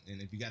don't,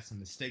 and if you got some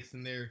mistakes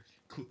in there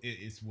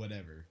it's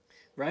whatever.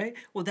 Right?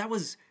 Well, that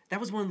was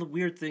one of the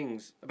weird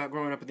things about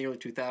growing up in the early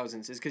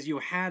 2000s is because you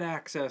had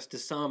access to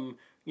some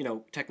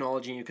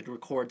technology and you could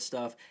record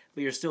stuff,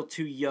 but you're still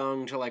too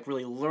young to like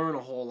really learn a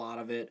whole lot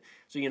of it.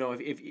 So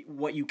if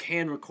what you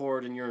can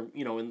record and you're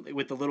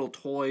with the little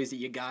toys that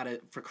you got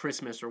it for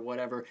Christmas or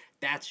whatever,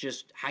 that's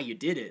just how you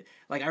did it.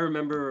 Like I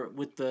remember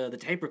with the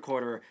tape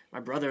recorder my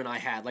brother and I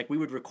had, like we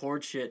would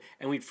record shit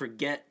and we'd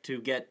forget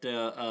to get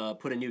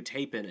put a new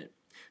tape in it.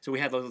 So we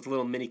had those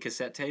little mini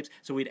cassette tapes.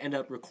 So we'd end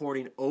up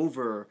recording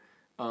over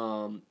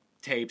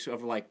tapes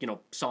of like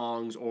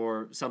songs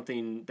or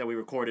something that we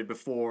recorded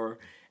before,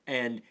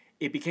 and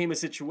it became a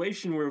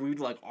situation where we'd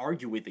like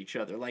argue with each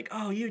other, like,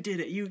 oh, you did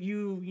it,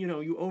 you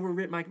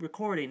overwrit my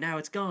recording, now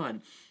it's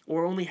gone,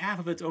 or only half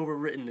of it's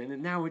overwritten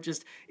and now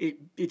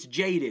it's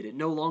jaded, it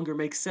no longer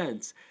makes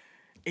sense.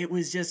 It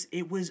was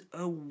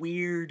a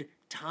weird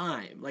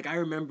time. Like I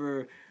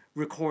remember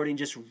recording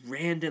just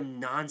random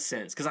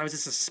nonsense because I was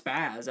just a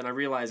spaz and I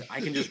realized I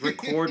can just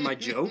record my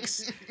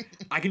jokes.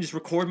 I can just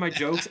record my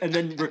jokes and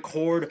then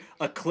record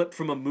a clip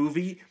from a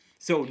movie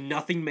so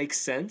nothing makes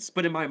sense.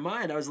 But in my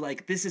mind, I was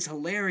like, this is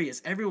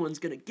hilarious. Everyone's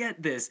going to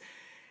get this.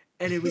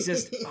 And it was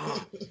just,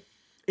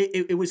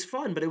 it was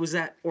fun, but it was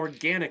that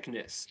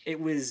organicness. It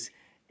was,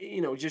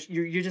 just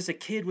you're just a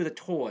kid with a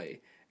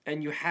toy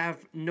and you have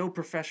no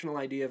professional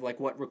idea of like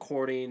what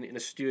recording in a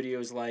studio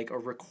is like, or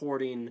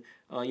recording,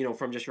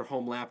 from just your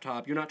home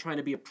laptop. You're not trying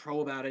to be a pro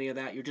about any of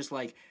that. You're just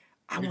like,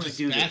 I want to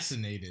do this.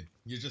 Fascinated.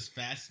 You're just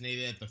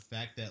fascinated at the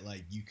fact that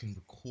like you can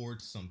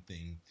record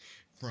something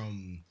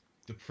from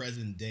the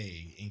present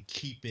day and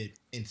keep it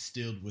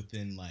instilled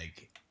within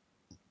like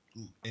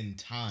in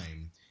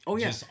time. Oh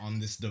yeah. Just on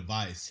this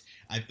device.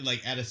 I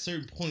like at a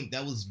certain point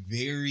that was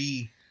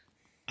very.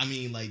 I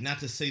mean, like not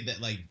to say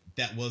that like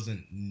that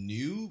wasn't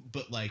new,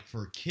 but like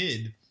for a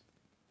kid,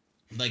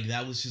 like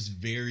that was just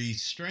very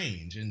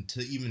strange, and to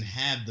even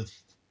have the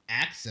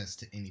access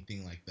to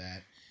anything like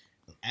that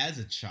as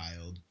a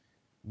child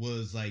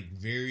was like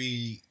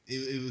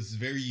it was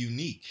very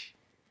unique.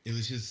 It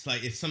was just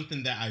like it's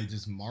something that I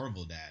just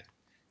marveled at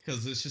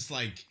because it's just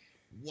like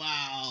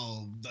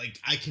wow, like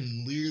I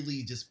can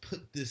literally just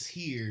put this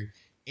here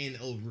and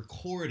I'll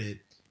record it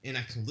and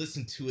I can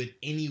listen to it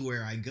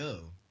anywhere I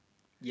go.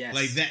 Yes.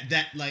 Like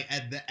that like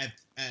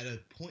at a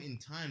point in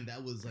time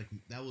that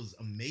was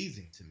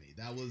amazing to me.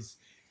 That was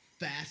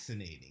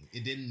fascinating.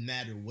 It didn't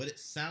matter what it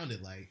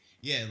sounded like.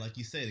 Yeah, like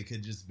you said, it could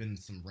have just been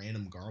some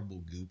random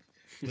garble goop,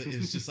 but it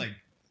was just like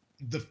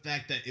the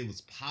fact that it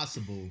was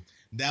possible.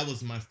 That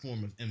was my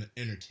form of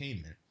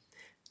entertainment,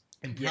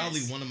 and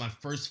probably one of my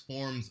first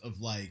forms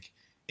of like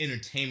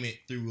entertainment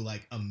through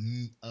like a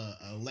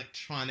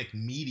electronic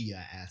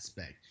media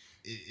aspect.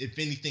 If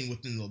anything,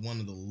 within one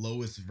of the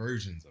lowest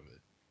versions of it.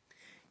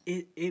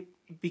 It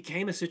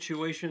became a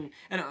situation,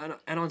 and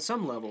on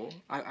some level,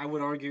 I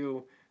would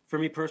argue, for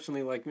me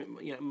personally, like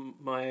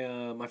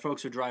my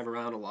folks would drive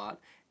around a lot,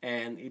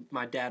 and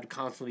my dad would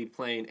constantly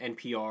playing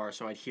NPR,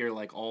 so I'd hear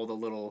like all the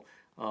little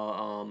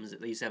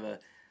they used to have a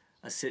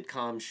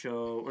sitcom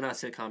show, or not a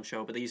sitcom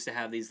show, but they used to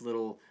have these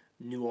little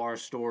noir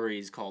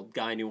stories called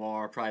Guy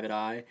Noir, Private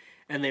Eye,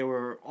 and they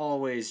were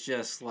always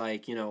just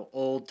like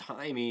old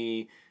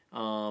timey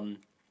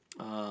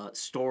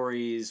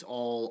stories,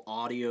 all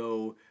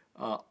audio.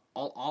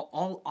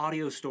 All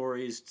audio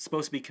stories,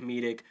 supposed to be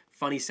comedic,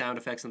 funny sound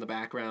effects in the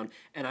background,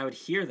 and I would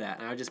hear that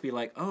and I would just be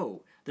like,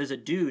 oh, there's a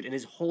dude and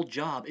his whole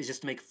job is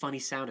just to make funny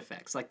sound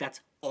effects. Like that's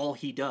all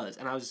he does.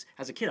 And as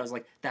a kid, I was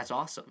like, that's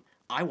awesome.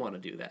 I want to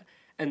do that.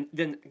 And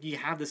then you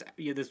have this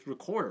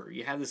recorder,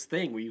 you have this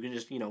thing where you can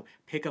just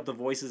pick up the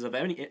voices of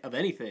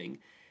anything,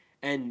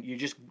 and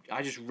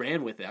I just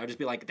ran with it. I would just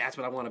be like, that's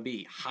what I want to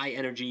be: high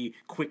energy,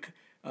 quick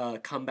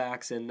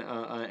comebacks and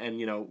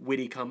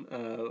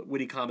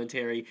witty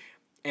commentary,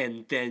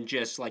 and then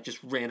just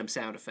random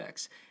sound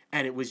effects.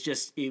 And it was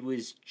just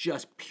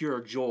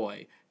pure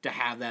joy to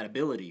have that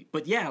ability.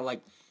 But yeah,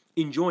 like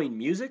enjoying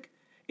music,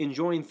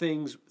 enjoying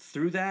things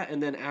through that,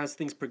 and then as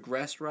things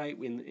progressed, right,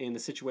 in the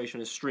situation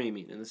of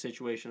streaming, in the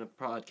situation of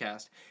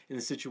podcast, in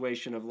the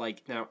situation of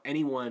like now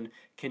anyone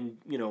can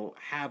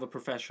have a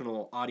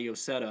professional audio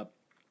setup,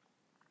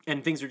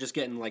 and things are just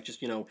getting like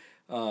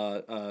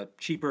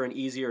cheaper and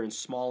easier and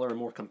smaller and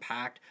more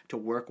compact to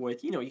work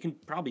with. You can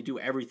probably do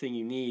everything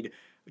you need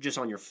just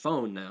on your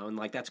phone now, and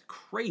like that's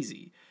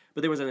crazy.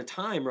 But there was a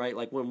time, right,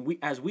 like when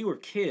as we were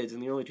kids in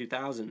the early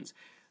 2000s,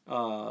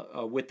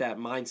 with that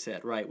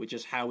mindset, right, with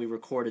just how we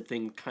recorded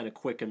things kind of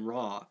quick and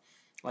raw,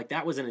 like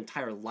that was an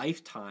entire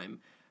lifetime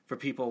for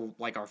people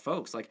like our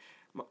folks. Like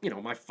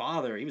my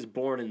father, he was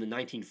born in the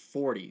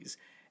 1940s,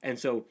 and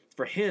so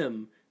for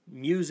him,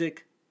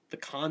 music, the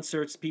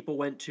concerts people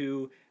went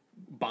to,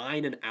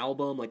 buying an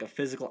album, like a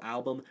physical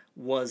album,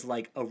 was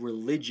like a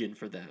religion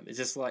for them. It's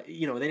just like, they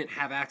didn't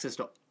have access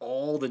to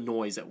all the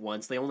noise at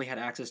once. They only had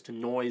access to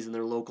noise in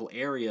their local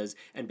areas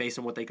and based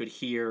on what they could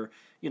hear,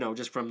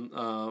 just from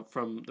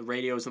the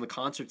radios and the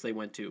concerts they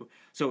went to.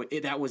 So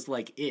that was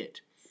like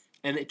it.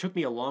 And it took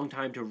me a long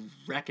time to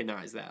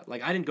recognize that.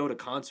 Like, I didn't go to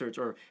concerts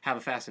or have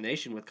a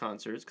fascination with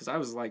concerts because I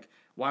was like,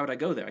 why would I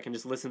go there? I can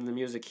just listen to the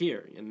music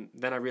here. And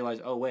then I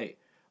realized, oh, wait,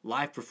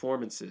 live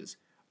performances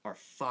are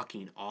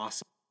fucking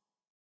awesome.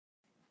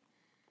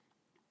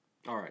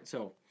 All right,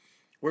 so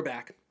we're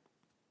back.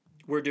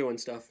 We're doing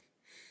stuff.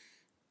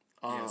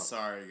 Yeah,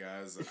 sorry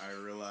guys. I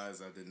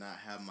realized I did not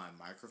have my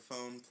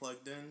microphone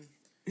plugged in.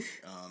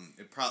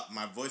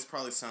 My voice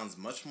probably sounds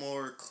much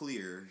more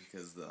clear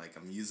because like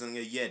I'm using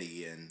a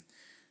Yeti, and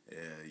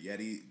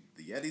the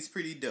Yeti's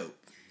pretty dope.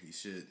 You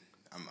should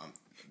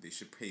they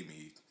should pay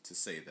me to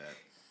say that.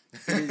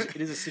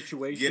 It is a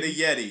situation. Get a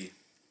Yeti.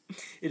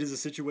 It is a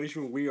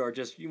situation where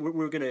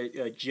we're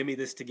gonna Jimmy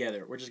this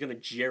together. We're just gonna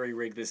jerry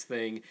rig this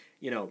thing.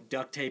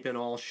 Duct tape and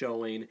all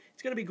showing.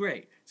 It's gonna be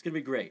great. It's gonna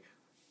be great.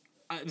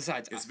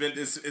 Besides,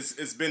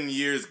 It's been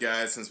years,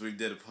 guys, since we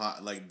did a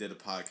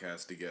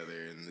podcast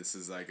together, and this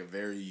is like a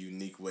very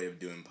unique way of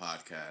doing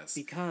podcasts.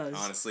 Because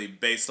honestly,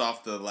 based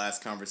off the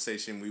last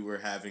conversation we were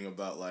having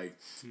about like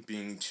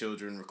being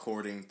children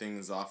recording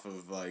things off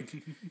of like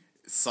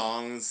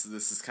songs,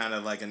 this is kind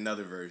of like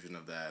another version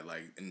of that.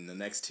 Like in the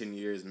next 10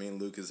 years, me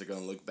and Lucas are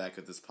gonna look back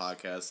at this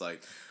podcast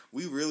like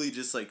we really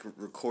just like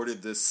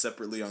recorded this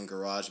separately on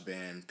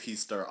GarageBand,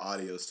 pieced our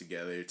audios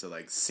together to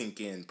like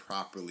sync in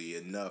properly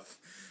enough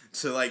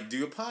to like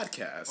do a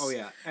podcast. Oh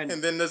yeah, and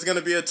then there's gonna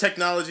be a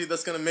technology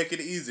that's gonna make it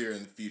easier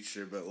in the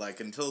future. But like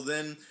until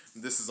then,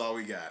 this is all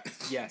we got.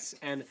 Yes,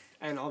 and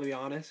I'll be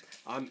honest,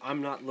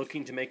 I'm not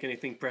looking to make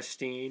anything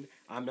pristine.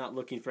 I'm not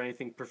looking for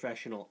anything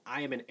professional.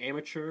 I am an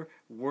amateur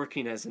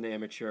working as an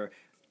amateur,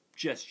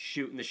 just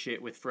shooting the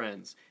shit with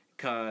friends.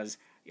 Cause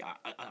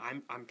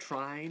I'm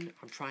trying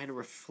to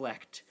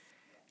reflect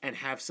and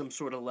have some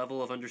sort of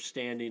level of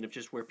understanding of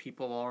just where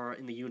people are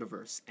in the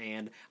universe.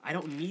 And I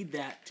don't need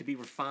that to be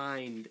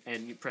refined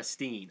and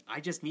pristine. I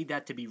just need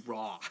that to be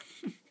raw.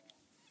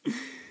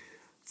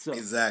 So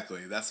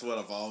exactly, that's what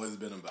I've always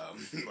been about.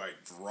 Like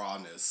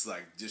rawness,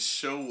 like just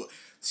show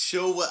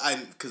what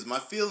because my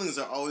feelings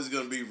are always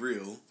going to be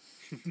real,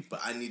 but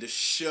I need to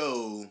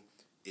show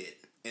it.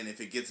 And if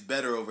it gets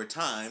better over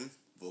time,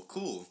 well,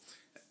 cool.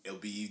 It'll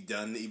be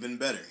done even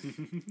better.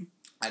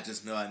 I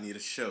just know I need to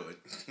show it.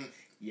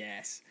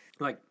 Yes.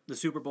 Like, the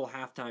Super Bowl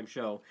halftime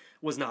show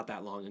was not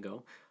that long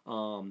ago,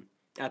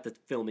 at the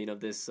filming of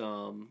this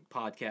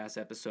podcast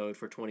episode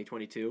for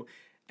 2022.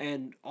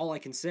 And all I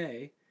can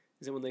say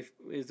is that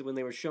when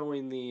they were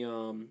showing the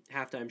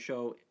halftime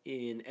show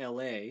in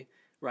L.A.,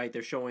 right,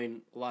 they're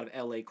showing a lot of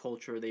L.A.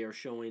 culture. They are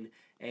showing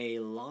a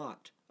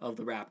lot of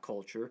the rap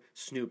culture.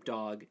 Snoop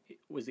Dogg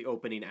was the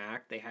opening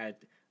act. They had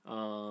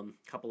a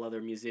couple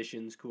other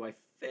musicians who I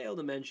failed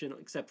to mention,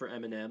 except for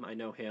Eminem. I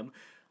know him.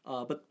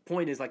 But the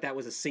point is, like, that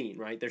was a scene,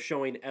 right? They're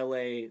showing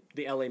the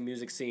LA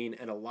music scene,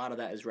 and a lot of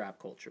that is rap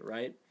culture,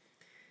 right?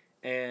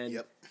 And,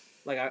 yep.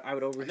 Like, I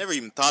would I never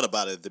even thought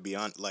about it, to be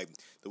honest. Like,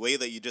 the way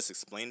that you just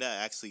explained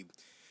that, actually,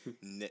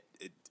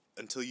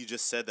 until you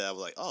just said that, I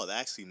was like, oh, that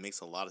actually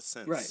makes a lot of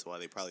sense. Right. Why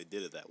they probably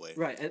did it that way.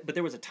 Right, but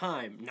there was a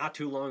time, not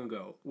too long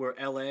ago, where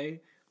LA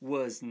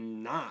was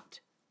not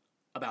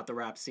about the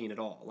rap scene at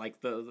all. Like,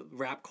 the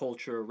rap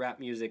culture, rap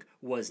music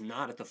was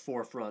not at the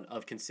forefront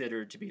of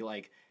considered to be,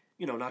 like,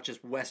 not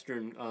just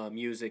Western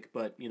music,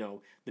 but,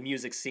 the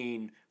music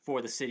scene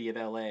for the city of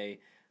LA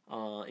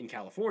in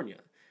California.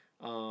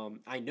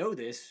 I know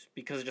this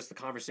because of just the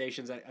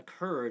conversations that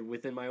occurred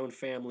within my own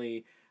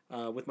family,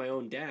 with my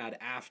own dad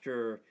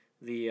after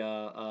the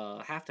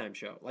halftime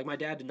show. Like, my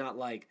dad did not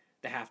like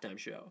the halftime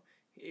show.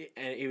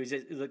 And it was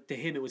just, to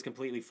him, it was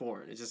completely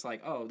foreign. It's just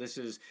like, oh,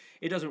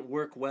 it doesn't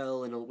work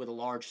well with a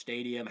large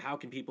stadium. How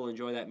can people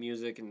enjoy that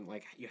music? And,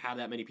 like, you have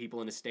that many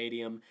people in a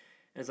stadium.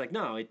 And it's like,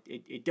 no,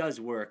 it does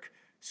work.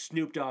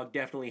 Snoop Dogg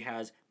definitely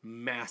has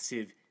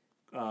massive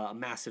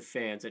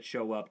fans that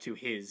show up to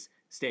his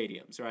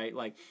stadiums, right?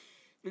 Like,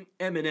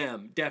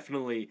 Eminem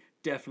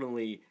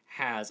definitely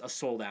has a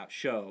sold out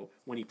show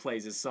when he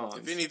plays his songs.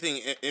 If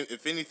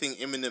anything,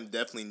 Eminem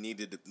definitely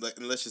needed.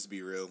 And let's just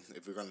be real.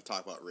 If we're going to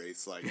talk about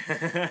race, like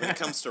when it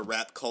comes to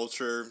rap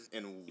culture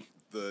and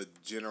the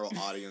general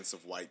audience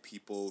of white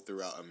people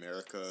throughout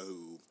America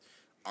who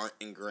aren't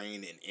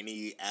ingrained in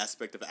any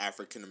aspect of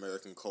African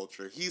American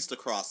culture, he's the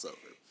crossover.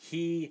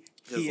 He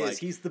is. Like,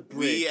 he's the bridge.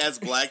 We as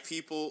black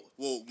people,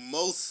 well,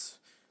 most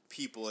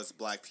people as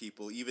black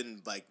people,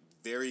 even like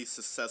very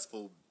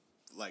successful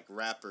like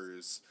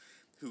rappers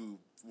who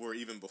were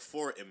even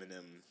before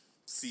Eminem,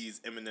 sees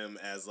Eminem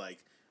as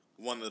like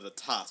one of the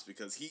tops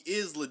because he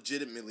is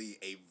legitimately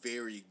a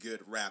very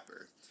good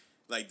rapper.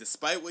 Like,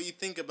 despite what you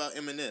think about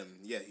Eminem,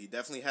 yeah, he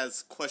definitely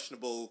has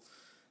questionable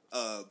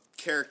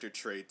character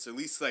traits, at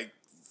least like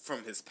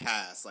from his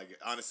past. Like,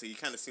 honestly, he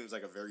kind of seems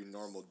like a very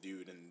normal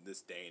dude in this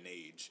day and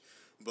age.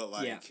 But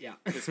like,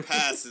 his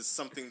past is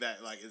something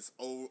that like is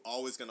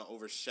always gonna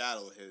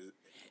overshadow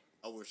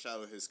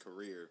his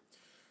career.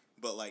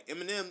 But like,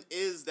 Eminem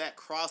is that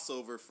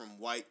crossover from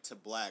white to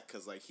black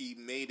because like he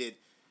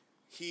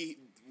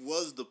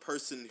was the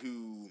person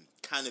who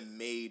kind of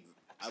made,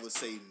 I would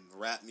say,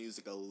 rap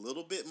music a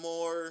little bit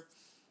more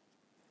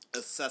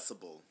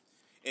accessible.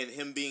 And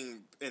him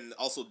being, and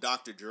also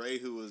Dr. Dre,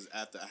 who was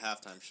at the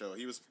halftime show,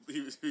 he was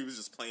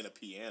just playing a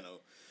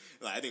piano.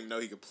 Like, I didn't even know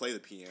he could play the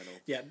piano.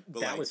 Yeah,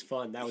 but that like, was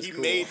fun. That was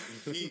cool.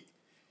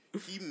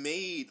 he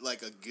made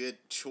like a good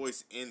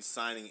choice in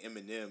signing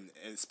Eminem,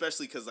 and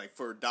especially because like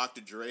for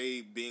Dr.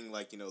 Dre being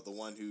like the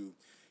one who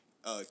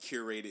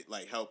curated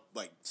like helped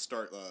like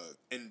start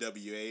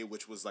NWA,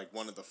 which was like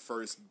one of the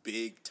first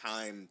big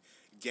time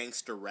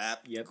gangster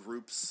rap Yep.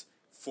 groups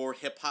for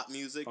hip hop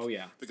music. Oh,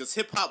 yeah. Because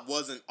hip hop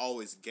wasn't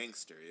always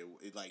gangster.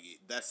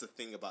 That's the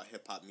thing about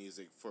hip hop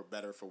music, for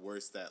better or for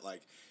worse, that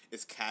like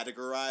it's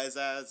categorized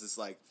as it's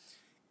like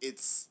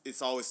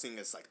it's always seen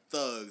as like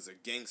thugs or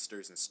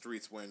gangsters in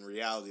streets, where in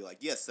reality, like,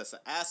 yes, that's an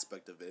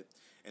aspect of it,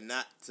 and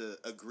not to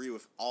agree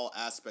with all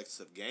aspects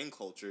of gang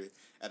culture.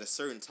 At a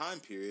certain time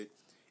period,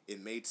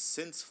 it made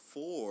sense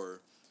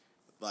for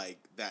like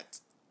that,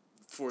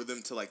 for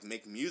them to like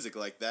make music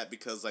like that,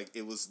 because like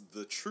it was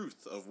the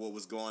truth of what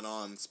was going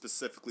on,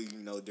 specifically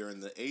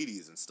during the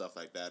 80s and stuff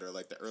like that, or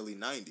like the early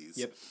 90s.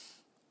 Yep.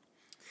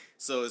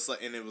 So it's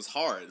like, and it was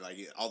hard, like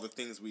all the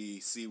things we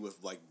see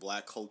with like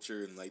black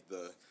culture and like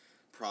the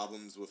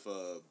problems with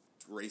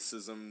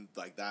racism,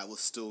 like that was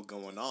still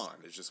going on.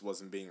 It just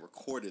wasn't being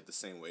recorded the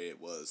same way it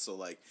was. So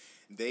like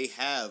they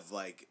have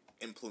like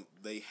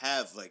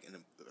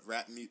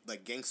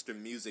like gangster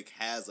music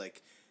has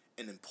like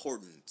an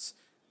importance,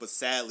 but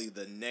sadly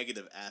the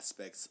negative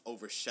aspects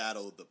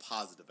overshadow the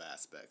positive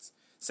aspects.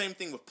 Same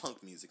thing with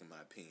punk music, in my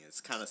opinion. It's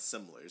kind of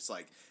similar. It's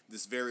like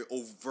this very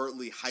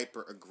overtly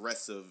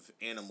hyper-aggressive,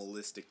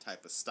 animalistic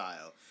type of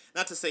style.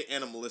 Not to say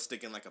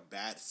animalistic in like a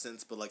bad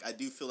sense, but like I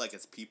do feel like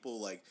as people,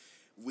 like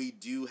we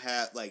do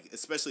have like,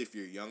 especially if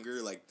you're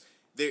younger, like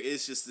there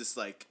is just this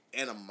like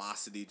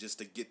animosity just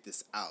to get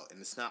this out,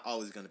 and it's not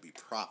always going to be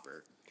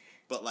proper,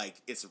 but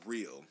like it's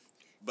real.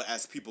 But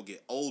as people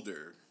get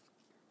older,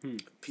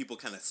 people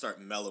kind of start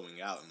mellowing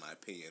out, in my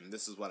opinion.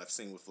 This is what I've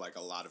seen with like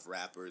a lot of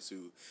rappers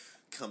who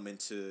come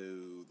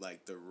into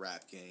like the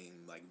rap game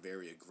like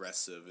very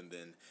aggressive, and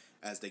then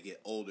as they get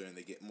older and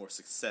they get more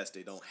success,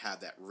 they don't have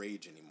that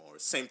rage anymore.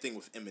 Same thing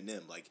with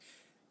Eminem. Like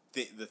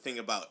the thing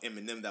about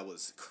Eminem that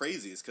was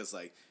crazy is because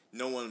like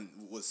no one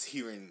was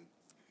hearing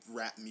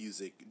rap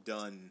music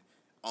done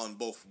on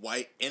both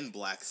white and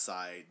black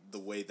side the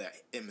way that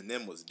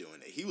Eminem was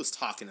doing it. He was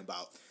talking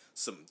about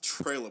some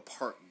trailer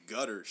park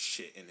gutter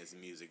shit in his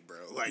music,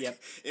 bro. Like, Yep.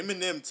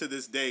 Eminem to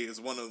this day is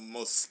one of the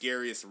most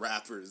scariest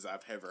rappers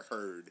I've ever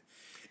heard.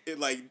 It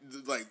like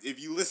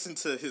if you listen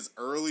to his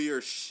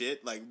earlier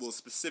shit, like, well,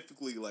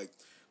 specifically like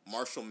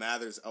Marshall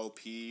Mathers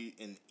LP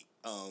in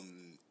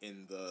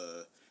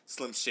the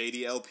Slim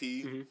Shady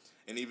LP,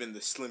 and even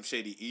the Slim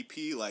Shady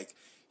EP, like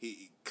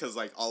because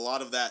like a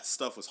lot of that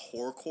stuff was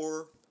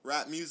horrorcore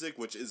rap music,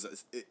 which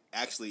it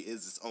actually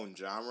is its own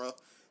genre,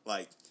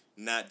 like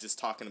not just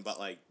talking about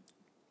like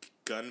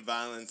gun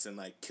violence and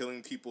like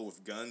killing people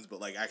with guns,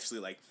 but like actually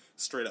like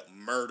straight up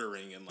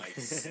murdering and like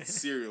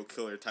serial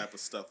killer type of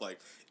stuff. Like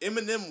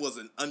Eminem was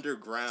an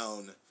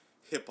underground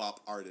hip hop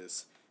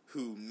artist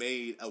who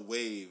made a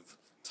wave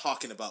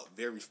talking about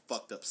very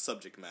fucked up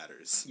subject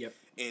matters. Yep.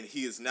 And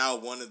he is now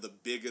one of the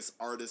biggest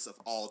artists of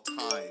all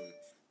time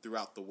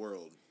throughout the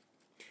world.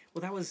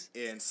 Well, that was.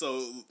 And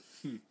so.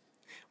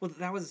 Well,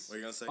 that was. What are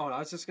you gonna say? Oh, I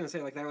was just gonna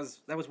say, like, that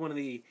was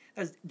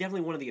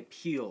definitely one of the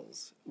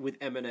appeals with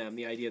Eminem.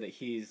 The idea that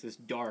he's this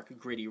dark,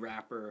 gritty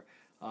rapper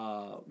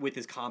with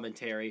his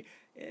commentary,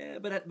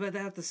 but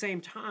at the same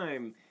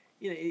time,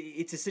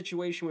 it's a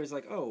situation where it's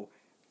like, oh,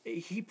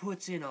 he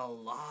puts in a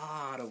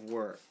lot of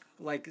work.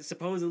 Like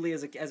supposedly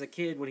as a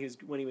kid when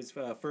he was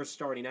first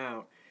starting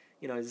out,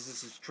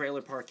 this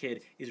trailer park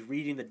kid is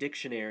reading the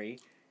dictionary.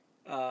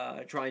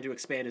 Trying to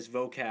expand his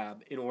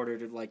vocab in order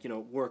to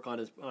work on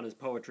his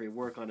poetry,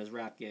 work on his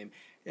rap game.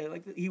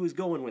 Like he was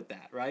going with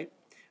that, right?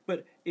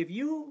 But if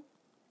you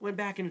went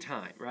back in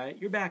time, right?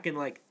 You're back in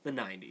like the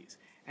 90s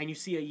and you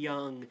see a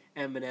young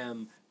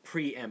Eminem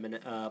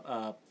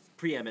pre-Eminem,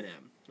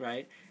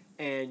 right?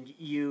 And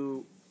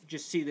you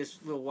just see this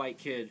little white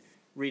kid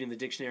reading the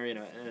dictionary in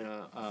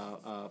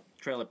a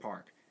trailer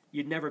park.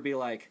 You'd never be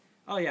like,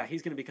 oh yeah,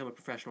 he's going to become a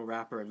professional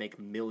rapper and make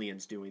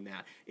millions doing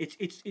that.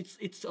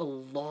 It's a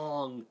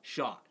long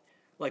shot.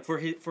 Like for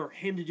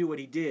him to do what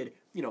he did,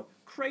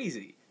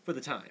 crazy for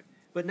the time.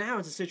 But now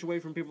it's a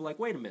situation where people are like,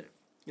 wait a minute,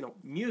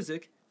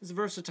 music is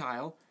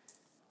versatile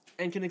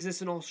and can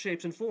exist in all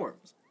shapes and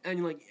forms.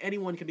 And like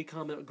anyone can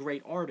become a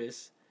great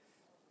artist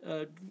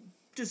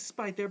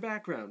despite their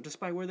background,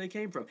 despite where they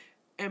came from.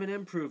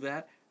 Eminem proved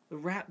that. The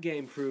rap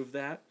game proved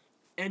that.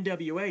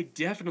 NWA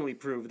definitely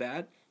proved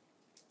that.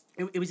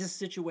 It was a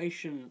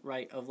situation,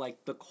 right, of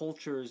like the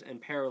cultures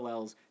and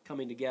parallels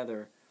coming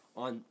together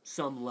on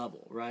some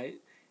level, right?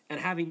 And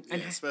having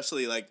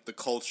Especially like the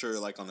culture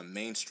like on the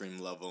mainstream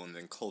level, and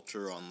then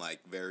culture on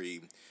like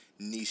very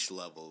niche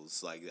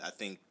levels. Like I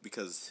think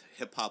because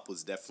hip hop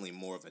was definitely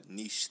more of a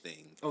niche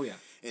thing. Oh yeah.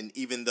 And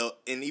even though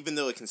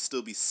it can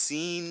still be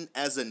seen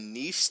as a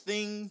niche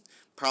thing,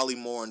 probably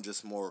more on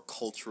just more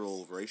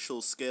cultural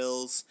racial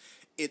scales,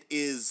 it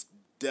is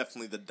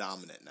definitely the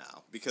dominant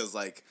now, because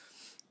like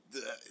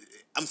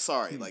I'm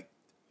sorry, like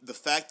the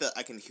fact that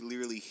I can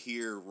clearly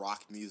hear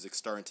rock music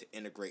starting to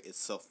integrate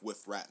itself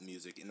with rap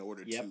music in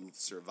order to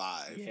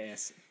survive.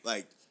 Yes.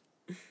 Like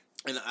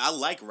and I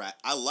like rap.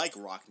 I like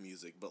rock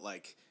music, but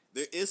like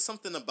there is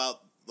something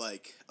about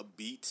like a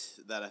beat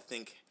that I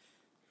think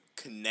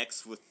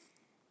connects with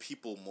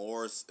people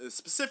more,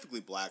 specifically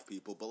black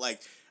people. But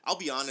like I'll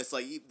be honest,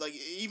 like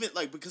even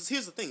like because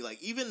here's the thing,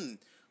 like even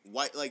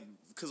white like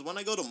because when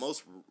I go to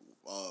most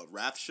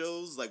rap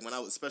shows, like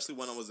especially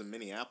when I was in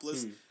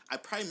Minneapolis, I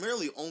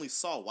primarily only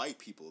saw white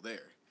people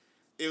there.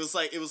 In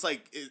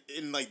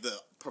like the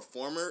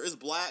performer is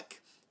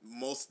black,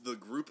 most of the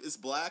group is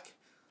black,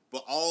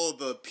 but all of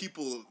the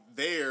people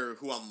there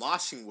who I'm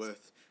moshing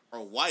with are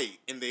white,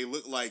 and they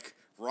look like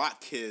rock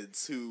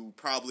kids who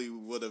probably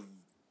would have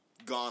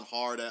gone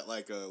hard at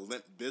like a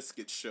Limp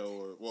Bizkit show,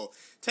 or well,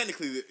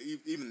 technically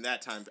even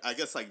that time, I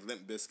guess like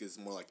Limp Bizkit is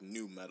more like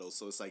new metal,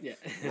 so it's like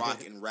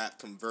rock and rap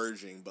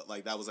converging, but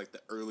like that was like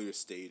the earlier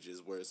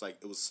stages where it's like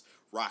it was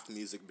rock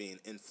music being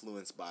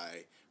influenced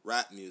by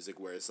rap music,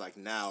 where it's like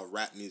now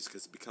rap music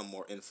has become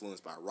more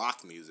influenced by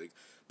rock music,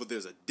 but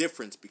there's a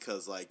difference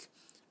because like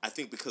I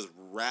think because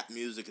rap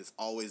music has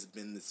always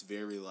been this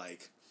very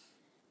like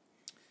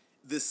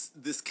this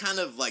kind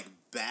of like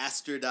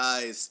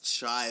bastardized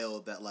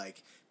child that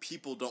like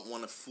people don't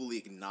want to fully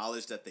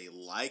acknowledge that they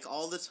like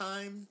all the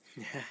time,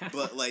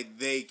 but like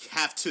they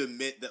have to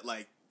admit that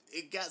like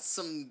it got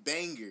some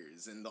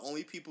bangers, and the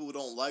only people who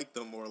don't like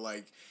them are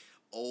like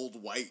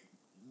old white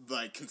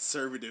like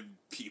conservative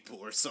people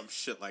or some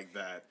shit like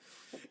that.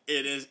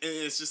 It is, and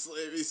it's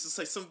just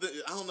like something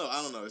I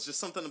don't know. It's just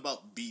something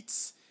about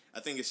beats. I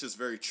think it's just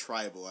very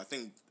tribal. I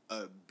think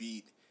a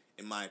beat,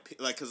 in my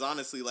opinion, like, cause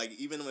honestly, like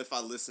even if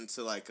I listen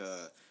to like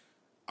a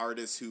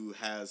artist who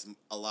has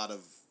a lot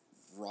of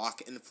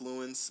rock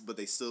influence, but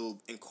they still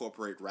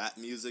incorporate rap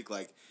music,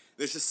 like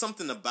there's just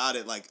something about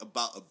it, like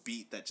about a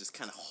beat that just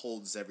kind of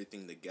holds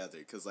everything together.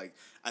 Cause like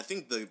I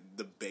think the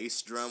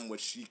bass drum,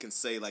 which you can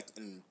say like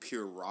in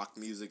pure rock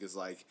music is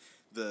like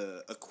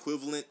the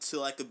equivalent to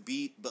like a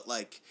beat, but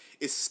like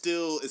it's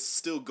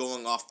still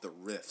going off the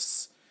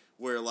riffs,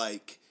 where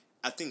like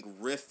I think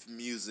riff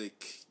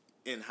music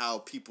and how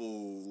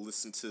people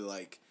listen to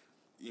like,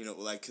 you know,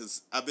 like,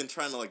 cause I've been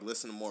trying to like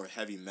listen to more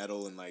heavy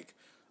metal and like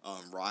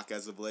rock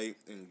as of late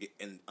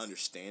and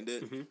understand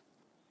it. Mm-hmm.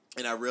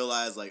 And I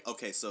realized like,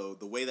 okay, so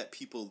the way that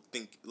people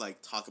think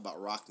like talk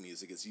about rock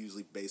music is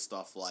usually based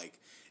off like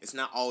it's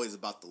not always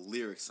about the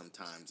lyrics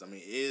sometimes. I mean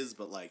it is,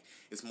 but like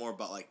it's more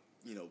about like,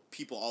 you know,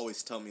 people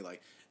always tell me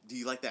like, do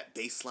you like that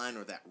bass line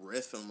or that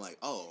riff? And I'm like,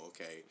 oh,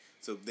 okay.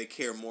 So they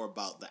care more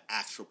about the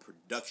actual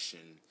production,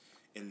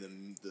 and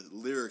the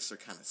lyrics are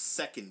kind of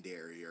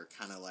secondary, or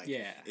kind of like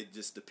it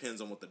just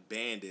depends on what the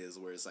band is.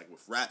 Where it's like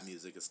with rap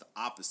music, it's the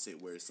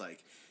opposite, where it's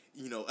like,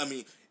 you know, I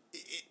mean,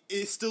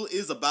 it still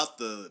is about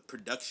the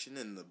production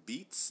and the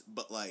beats,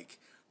 but like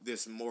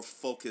there's more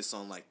focus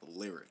on like the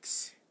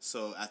lyrics.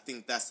 So I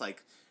think that's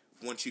like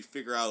once you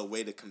figure out a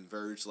way to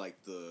converge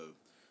like the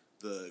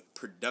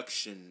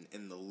production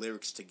and the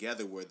lyrics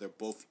together where they're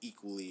both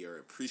equally or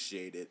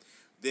appreciated,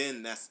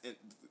 then that's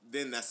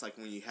like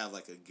when you have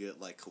like a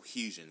good like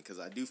cohesion. Because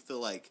I do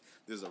feel like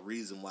there's a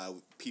reason why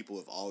people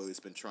have always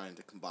been trying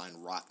to combine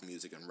rock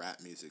music and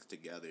rap music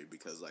together,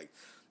 because like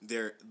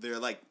they're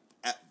like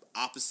at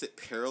opposite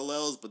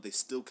parallels, but they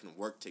still can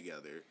work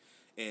together.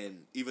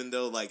 And even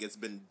though like it's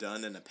been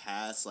done in the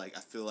past, like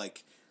I feel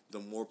like the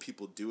more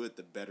people do it,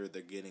 the better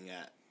they're getting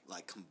at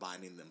like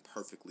combining them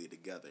perfectly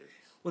together.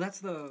 Well, that's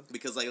the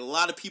Because like a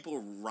lot of people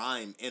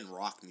rhyme in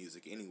rock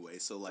music anyway,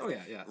 so like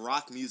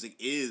rock music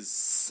is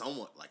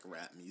somewhat like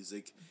rap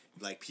music.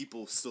 Like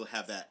people still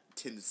have that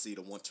tendency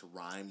to want to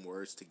rhyme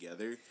words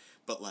together,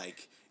 but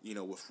like, you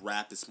know, with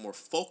rap it's more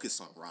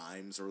focused on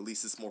rhymes, or at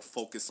least it's more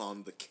focused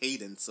on the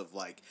cadence of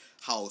like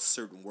how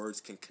certain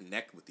words can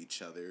connect with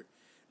each other,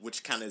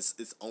 which kind of is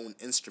its own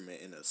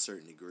instrument in a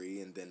certain degree.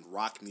 And then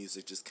rock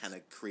music just kind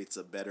of creates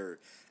a better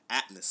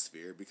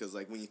atmosphere, because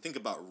like when you think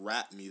about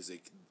rap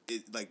music,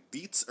 it like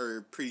beats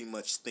are pretty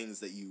much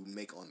things that you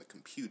make on the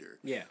computer.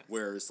 Yeah.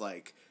 Whereas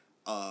like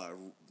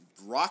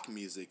rock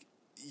music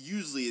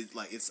usually is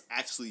like it's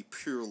actually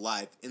pure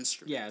live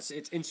instruments. Yeah,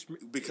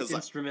 because it's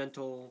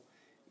instrumental.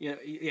 Yeah,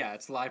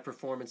 it's live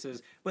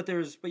performances. But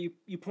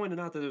you pointed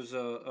out that there's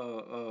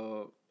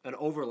an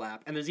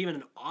overlap, and there's even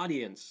an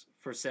audience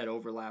for said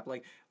overlap.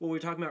 Like what we were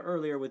talking about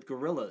earlier with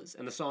Gorillaz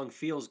and the song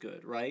 "Feels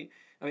Good," right?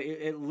 I mean,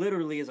 it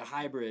literally is a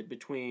hybrid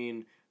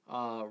between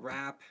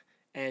rap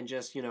and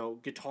just, you know,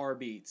 guitar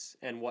beats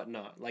and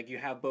whatnot. Like you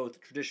have both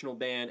traditional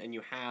band and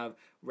you have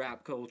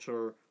rap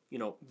culture, you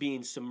know,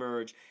 being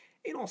submerged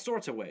in all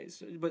sorts of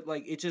ways. But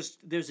like it just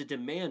there's a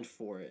demand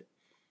for it,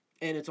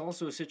 and it's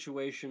also a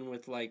situation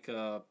with like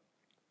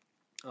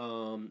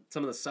some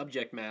of the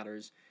subject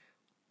matters,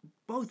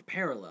 both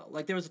parallel.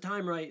 Like there was a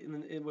time, right,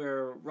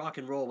 where rock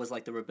and roll was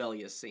like the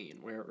rebellious scene,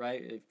 where,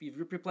 right, if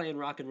you're playing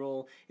rock and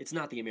roll, it's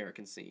not the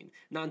American scene.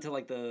 Not until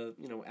like the,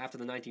 you know, after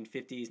the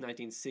 1950s,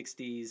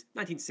 1960s,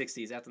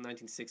 after the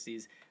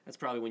 1960s, that's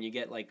probably when you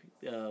get like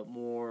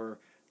more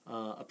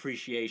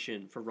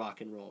appreciation for rock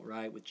and roll,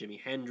 right, with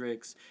Jimi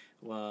Hendrix,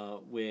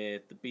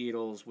 with the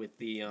Beatles, with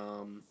the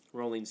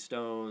Rolling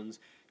Stones,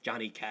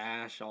 Johnny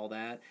Cash, all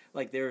that.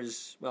 Like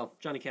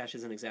Johnny Cash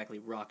isn't exactly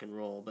rock and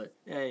roll, but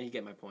you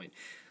get my point.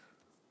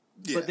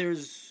 Yeah. But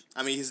there's,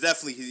 I mean, he's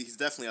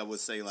definitely I would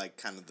say like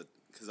kind of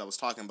because I was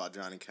talking about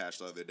Johnny Cash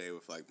the other day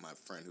with like my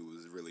friend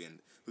who's really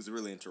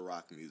into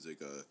rock music.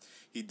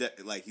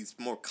 He's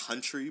more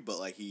country, but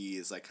like he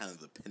is like kind of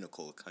the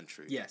pinnacle of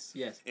country. yes.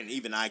 And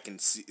even I can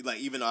see, like,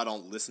 even though I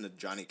don't listen to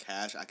Johnny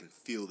Cash, I can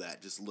feel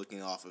that just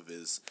looking off of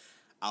his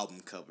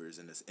album covers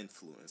and his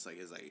influence. Like,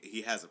 it's like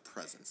he has a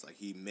presence. Like,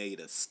 he made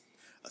a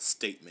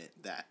statement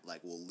that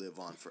like will live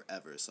on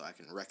forever. So I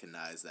can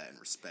recognize that and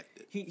respect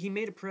it. He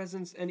made a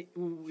presence, and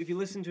if you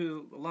listen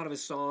to a lot of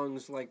his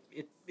songs, like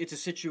it's a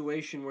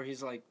situation where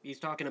he's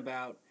talking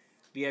about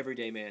the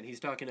everyday man. He's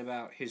talking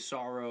about his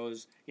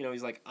sorrows. You know,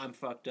 he's like, I'm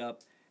fucked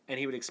up, and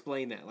he would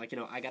explain that, like, you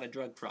know, I got a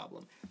drug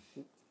problem.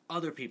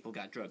 Other people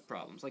got drug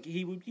problems. Like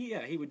he would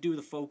do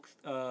the folk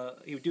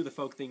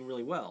thing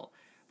really well.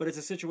 But it's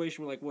a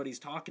situation where like what he's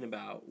talking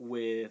about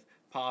with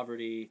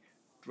poverty,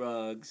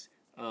 drugs,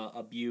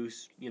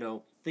 abuse, you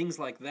know, things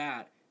like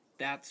that.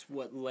 That's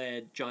what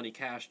led Johnny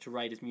Cash to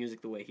write his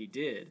music the way he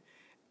did.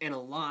 And a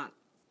lot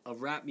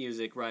of rap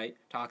music, right,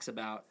 talks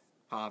about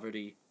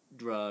poverty,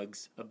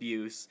 drugs,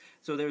 abuse.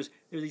 So there's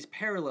these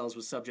parallels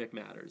with subject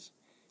matters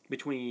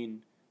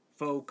between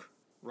folk,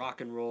 rock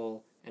and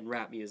roll, and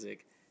rap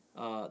music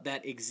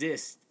that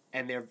exist,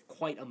 and they're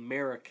quite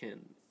American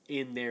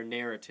in their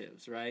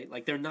narratives, right?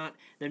 Like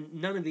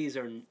none of these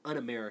are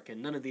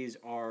un-American. None of these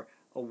are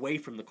away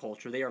from the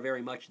culture. They are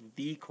very much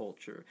the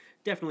culture.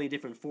 Definitely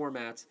different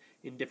formats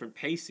in different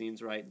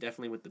pacings, right?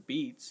 Definitely with the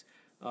beats.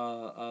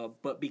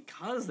 But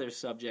because their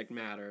subject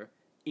matter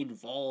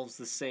involves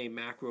the same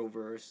macro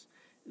verse,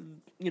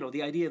 you know,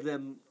 the idea of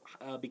them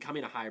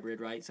becoming a hybrid,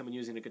 right? Someone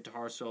using a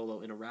guitar solo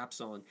in a rap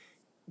song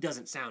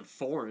doesn't sound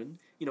foreign.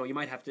 You know, you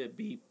might have to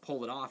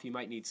pull it off. You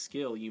might need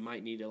skill. You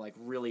might need to like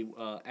really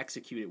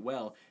execute it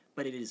well.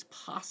 But it is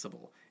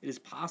possible. It is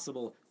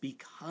possible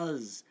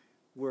because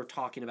we're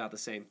talking about the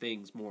same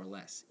things more or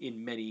less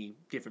in many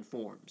different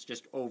forms,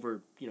 just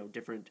over, you know,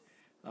 different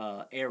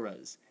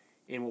eras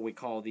in what we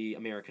call the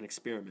American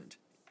experiment.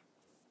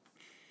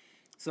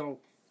 So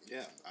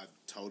Yeah, I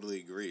totally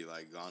agree.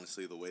 Like,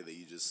 honestly, the way that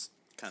you just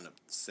kind of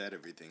said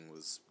everything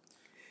was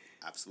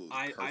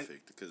absolutely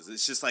perfect. Because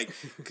it's just like,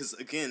 because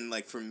again,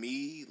 like for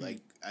me, like,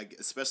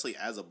 especially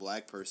as a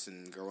black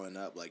person growing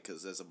up, like,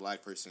 because as a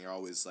black person, you're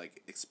always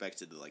like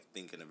expected to like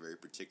think in a very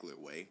particular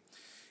way.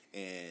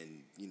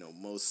 And, you know,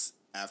 most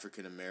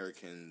African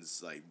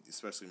Americans, like,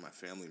 especially my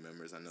family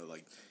members, I know,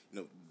 like,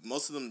 you know,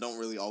 most of them don't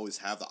really always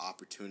have the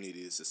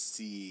opportunities to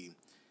see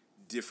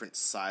different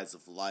sides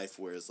of life,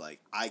 whereas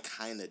like I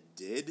kind of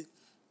did,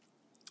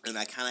 and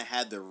I kind of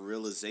had the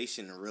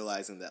realization,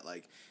 realizing that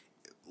like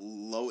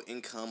low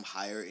income,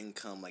 higher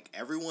income, like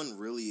everyone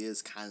really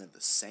is kind of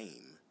the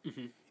same.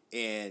 Mm-hmm.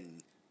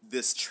 And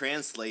this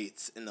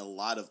translates in a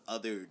lot of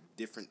other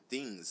different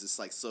things. It's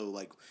like, so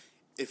like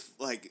if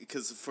like,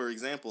 because for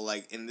example,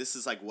 like, and this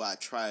is like what I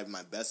try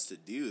my best to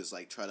do is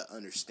like try to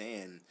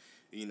understand,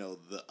 you know,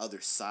 the other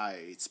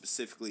side,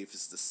 specifically if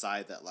it's the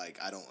side that like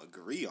I don't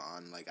agree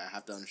on. Like, I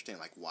have to understand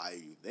like, why are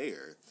you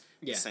there?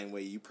 Yeah. The same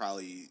way you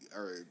probably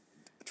are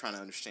trying to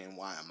understand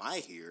why am I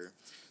here.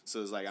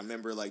 So it's like, I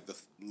remember like the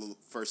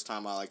first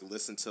time I like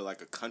listened to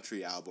like a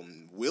country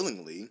album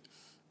willingly,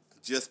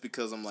 just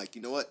because I'm like,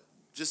 you know what,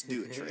 just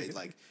do it, Trey.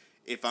 Like,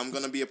 if I'm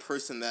gonna be a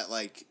person that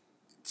like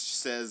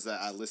says that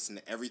I listen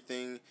to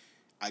everything,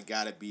 I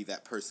gotta be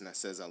that person that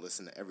says I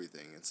listen to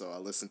everything. And so I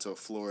listened to a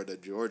Florida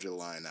Georgia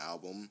Line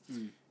album,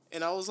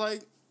 and I was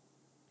like,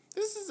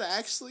 this is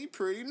actually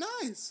pretty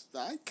nice.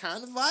 I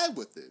kind of vibe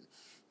with it.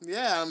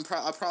 Yeah,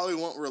 I probably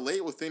won't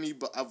relate with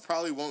but I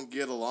probably won't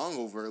get along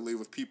overtly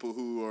with people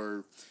who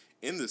are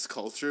in this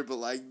culture, but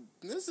like,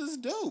 this is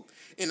dope.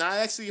 And I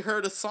actually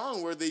heard a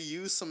song where they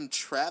use some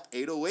trap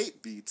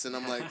 808 beats, and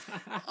I'm like,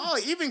 oh,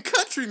 even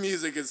country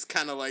music is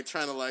kind of like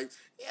trying to like,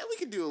 yeah, we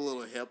could do a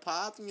little hip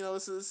hop. You know,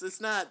 it's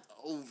not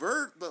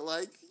overt, but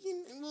like,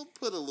 we'll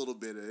put a little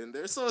bit in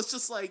there. So it's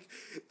just like,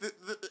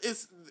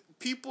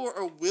 people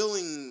are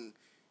willing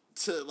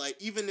to like,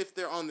 even if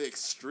they're on the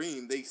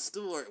extreme, they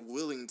still are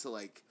willing to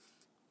like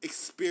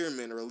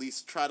experiment, or at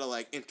least try to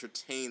like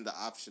entertain the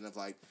option of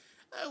like,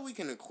 we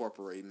can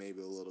incorporate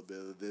maybe a little bit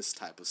of this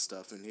type of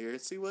stuff in here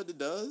and see what it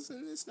does,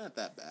 and it's not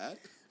that bad.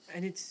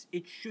 And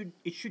it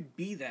should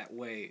be that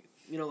way.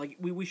 You know, like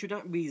we should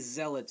not be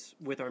zealots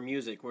with our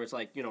music, where it's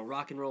like, you know,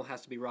 rock and roll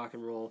has to be rock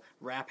and roll,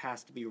 rap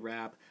has to be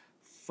rap,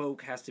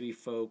 folk has to be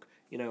folk.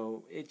 You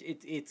know,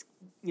 it's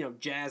you know,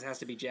 jazz has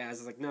to be jazz.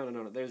 It's like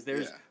no.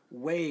 There's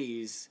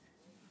ways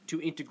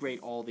to integrate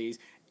all these.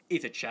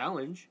 It's a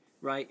challenge,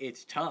 right?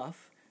 It's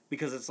tough.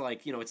 Because it's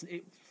like, you know,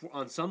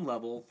 on some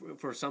level,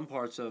 for some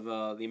parts of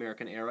the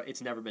American era, it's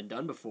never been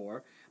done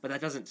before. But that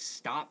doesn't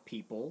stop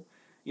people.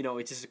 You know,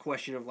 it's just a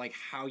question of like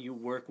how you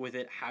work with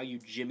it, how you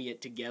jimmy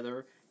it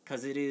together.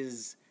 Because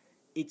it's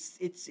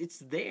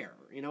there.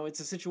 You know,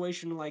 it's a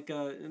situation like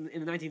in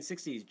the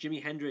 1960s,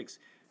 Jimi Hendrix.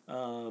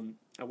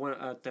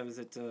 That was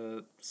it.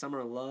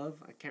 Summer of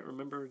Love. I can't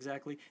remember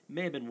exactly. It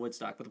may have been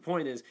Woodstock. But the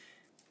point is,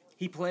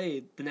 he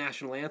played the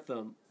national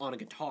anthem on a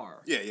guitar.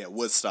 Yeah,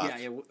 Woodstock.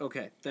 Yeah,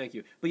 okay, thank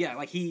you. But yeah,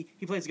 like he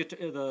plays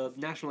the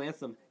national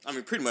anthem. I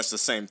mean, pretty much the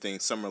same thing.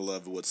 Summer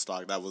Love,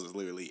 Woodstock. That was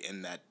literally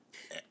in that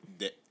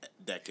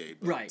decade.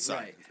 Right.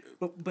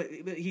 But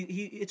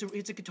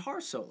it's a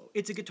guitar solo.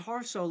 It's a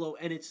guitar solo,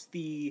 and it's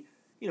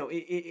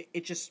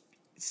it just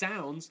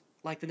sounds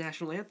like the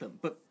national anthem.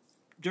 But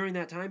during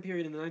that time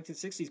period in the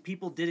 1960s,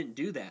 people didn't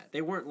do that.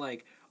 They weren't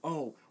like,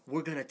 oh,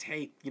 we're going to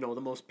take,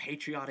 the most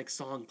patriotic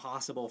song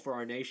possible for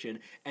our nation,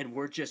 and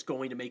we're just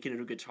going to make it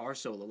into a guitar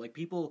solo. Like,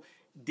 people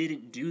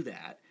didn't do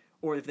that.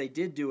 Or if they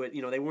did do it,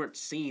 they weren't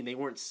seen, they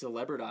weren't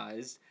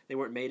celebritized, they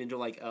weren't made into,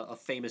 like, a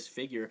famous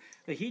figure.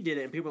 But he did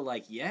it, and people were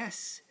like,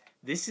 yes,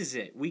 this is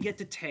it. We get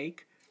to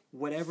take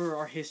whatever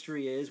our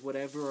history is,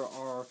 whatever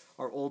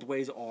our old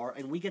ways are,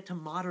 and we get to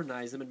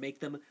modernize them and make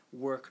them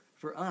work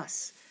for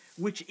us,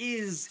 which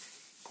is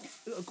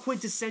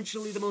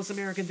quintessentially the most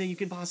American thing you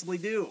can possibly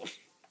do.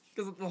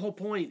 Because the whole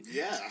point,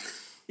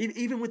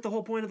 even with the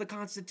whole point of the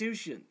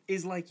Constitution,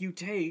 is like you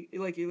take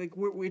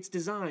it's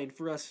designed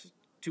for us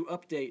to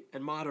update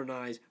and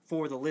modernize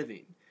for the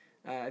living.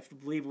 I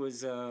believe it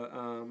was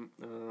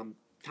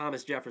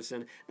Thomas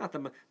Jefferson, not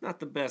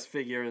the best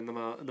figure in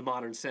the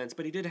modern sense,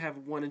 but he did have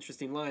one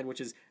interesting line, which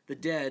is the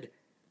dead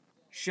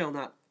shall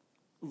not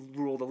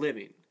rule the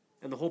living,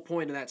 and the whole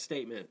point of that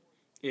statement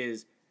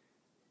is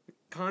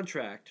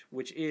contract,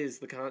 which is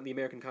the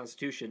American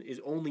Constitution, is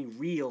only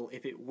real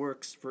if it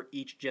works for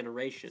each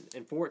generation.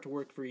 And for it to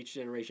work for each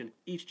generation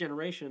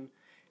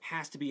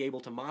has to be able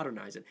to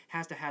modernize it,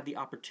 has to have the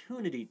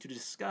opportunity to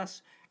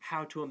discuss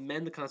how to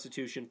amend the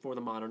Constitution for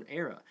the modern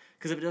era.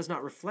 Because if it does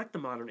not reflect the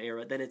modern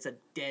era, then it's a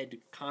dead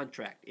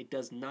contract. It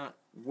does not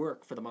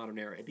work for the modern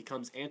era. It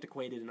becomes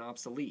antiquated and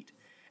obsolete.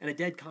 And a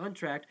dead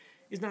contract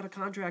is not a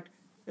contract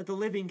that the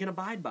living can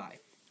abide by,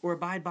 or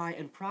abide by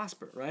and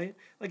prosper, right?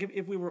 Like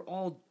if we were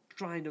all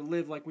trying to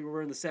live like we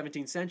were in the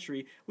 17th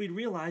century, we'd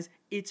realize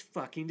it's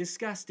fucking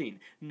disgusting.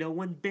 No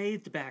one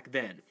bathed back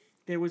then.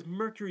 There was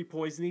mercury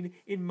poisoning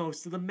in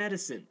most of the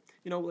medicine.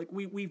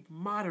 We've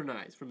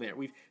modernized from there.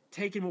 We've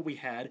taken what we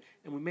had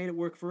and we made it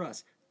work for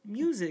us.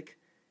 Music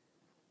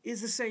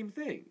is the same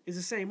thing, is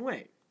the same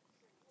way.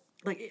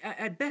 Like,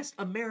 at best,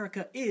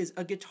 America is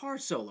a guitar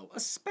solo,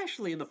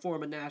 especially in the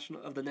form of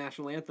the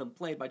national anthem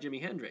played by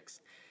Jimi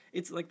Hendrix.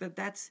 It's like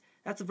that's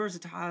the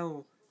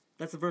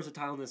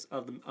versatileness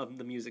of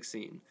the music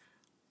scene,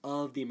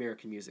 of the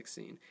American music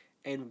scene,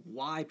 and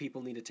why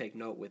people need to take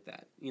note with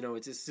that.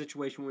 It's a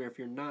situation where if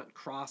you're not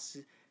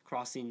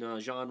crossing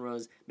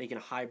genres, making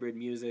a hybrid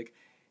music,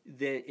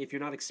 then if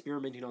you're not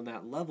experimenting on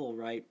that level,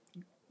 right,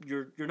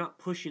 you're not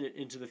pushing it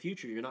into the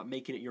future. You're not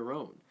making it your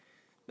own.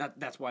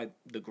 That's why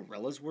the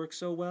Gorillaz work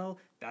so well.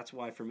 That's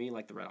why, for me,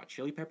 like the Red Hot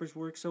Chili Peppers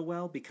work so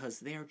well, because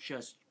they're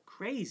just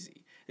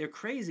crazy. They're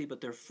crazy, but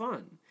they're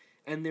fun.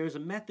 And there's a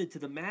method to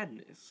the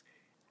madness.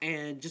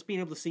 And just being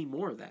able to see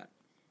more of that.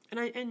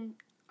 And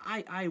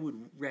I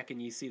would reckon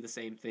you see the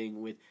same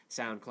thing with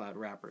SoundCloud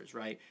rappers,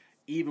 right?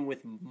 Even with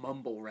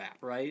mumble rap,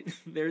 right?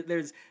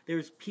 There's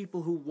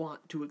people who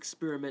want to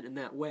experiment in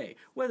that way.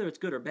 Whether it's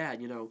good or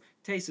bad,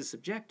 taste is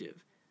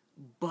subjective.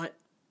 But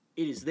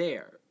it is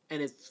there.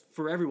 And it's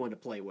for everyone to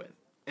play with.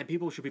 And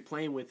people should be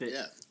playing with it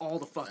all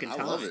the fucking time.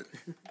 I love it.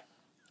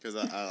 Because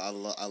I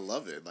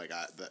love it.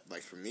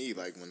 Like for me,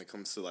 like when it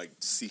comes to like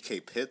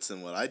CK Pitts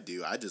and what I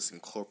do, I just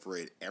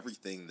incorporate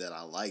everything that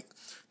I like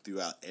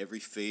throughout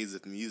every phase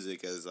of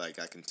music as like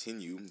I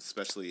continue,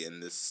 especially in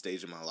this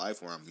stage of my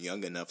life where I'm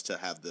young enough to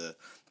have the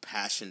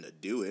passion to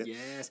do it.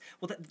 Yes.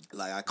 Well,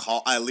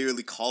 I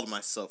literally called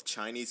myself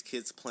Chinese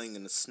Kids Playing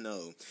in the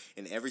Snow,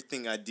 and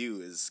everything I do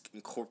is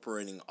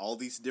incorporating all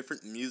these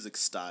different music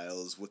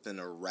styles within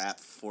a rap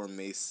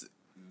format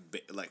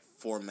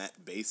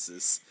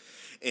basis.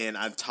 And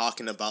I'm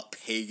talking about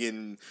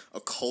pagan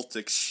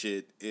occultic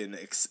shit in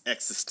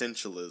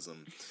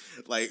existentialism.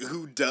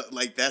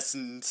 That's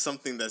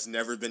something that's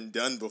never been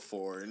done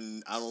before,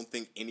 and I don't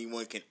think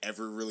anyone can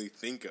ever really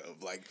think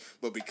of.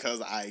 But because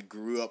I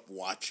grew up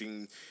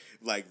watching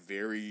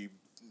very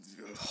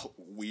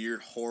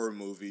weird horror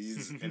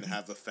movies and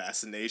have a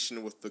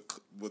fascination with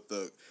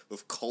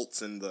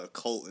cults and the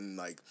occult and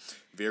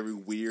very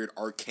weird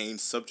arcane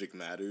subject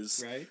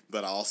matters. Right.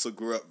 But I also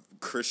grew up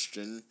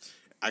Christian.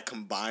 I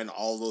combine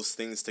all those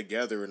things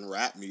together in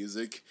rap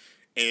music,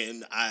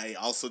 and I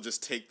also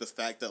just take the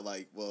fact that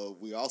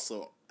we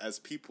also as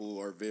people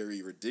are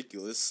very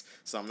ridiculous,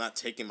 so I'm not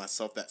taking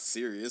myself that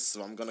serious,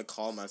 so I'm gonna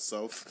call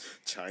myself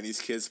Chinese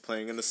Kids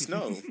Playing in the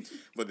Snow.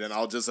 But then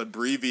I'll just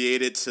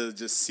abbreviate it to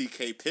just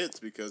CK Pitts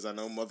because I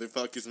know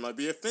motherfuckers might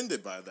be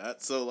offended by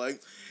that. So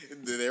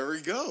there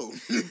we go.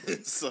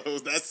 So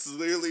that's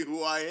literally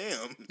who I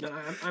am. No,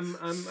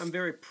 I'm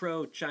very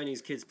pro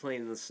Chinese Kids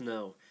Playing in the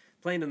Snow.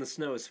 Playing in the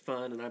snow is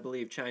fun, and I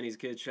believe Chinese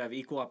kids should have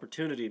equal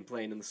opportunity in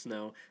playing in the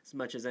snow as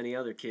much as any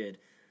other kid.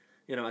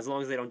 As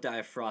long as they don't die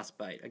of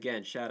frostbite.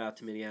 Again, shout out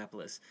to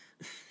Minneapolis.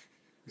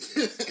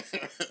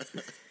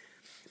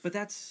 But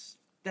that's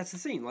the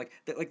scene.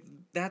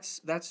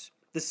 That's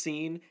the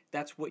scene.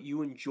 That's what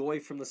you enjoy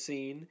from the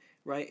scene,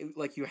 right?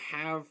 Like you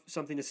have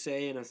something to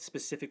say in a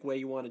specific way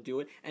you want to do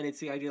it, and it's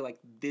the idea like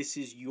this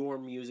is your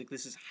music,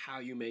 this is how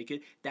you make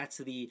it. That's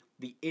the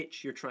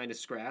itch you're trying to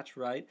scratch,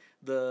 right?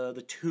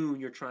 The tune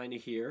you're trying to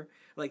hear.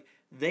 Like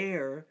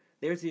there's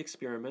the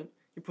experiment.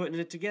 You're putting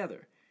it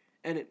together,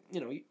 and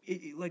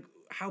like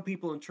how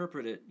people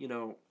interpret it,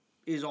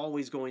 is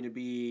always going to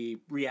be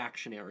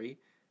reactionary,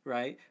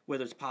 right?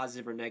 Whether it's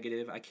positive or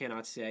negative, I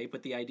cannot say.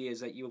 But the idea is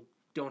that you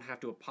don't have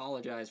to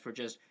apologize for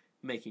just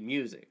making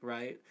music,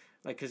 right?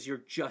 Like, because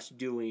you're just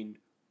doing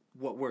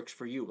what works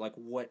for you, like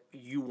what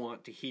you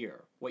want to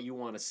hear, what you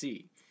want to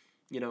see,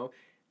 you know?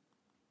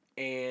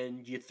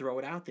 And you throw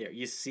it out there.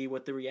 You see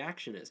what the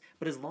reaction is.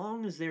 But as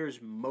long as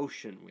there's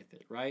motion with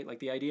it, right? Like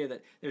the idea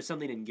that there's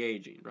something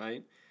engaging,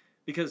 right?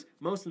 Because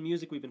most of the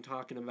music we've been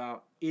talking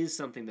about is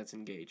something that's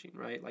engaging,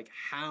 right? Like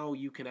how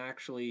you can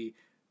actually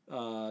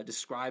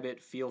describe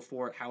it, feel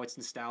for it, how it's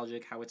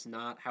nostalgic, how it's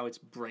not, how it's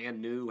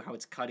brand new, how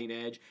it's cutting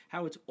edge,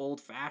 how it's old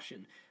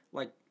fashioned.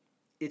 Like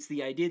it's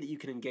the idea that you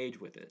can engage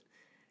with it.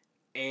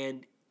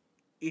 And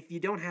if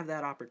you don't have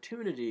that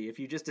opportunity, if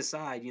you just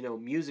decide,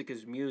 music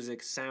is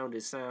music, sound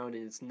is sound,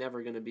 and it's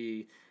never going to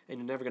be, and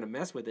you're never going to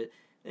mess with it,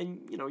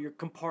 then, you're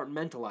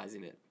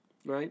compartmentalizing it,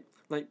 right?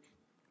 Like,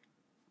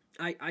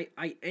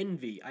 I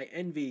envy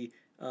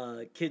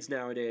kids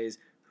nowadays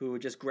who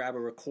would just grab a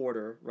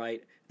recorder,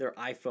 right, their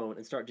iPhone,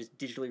 and start just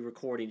digitally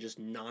recording just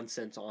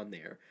nonsense on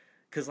there.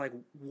 Because, like,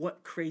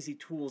 what crazy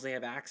tools they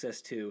have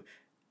access to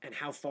and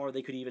how far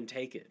they could even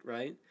take it,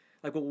 right?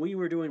 Like, what we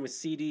were doing with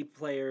CD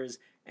players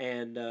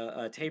and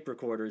tape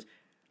recorders,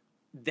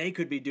 they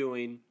could be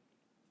doing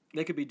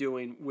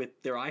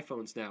with their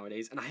iPhones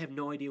nowadays, and I have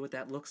no idea what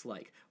that looks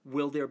like.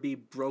 Will there be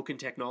broken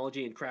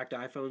technology and cracked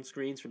iPhone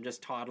screens from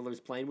just toddlers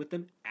playing with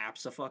them?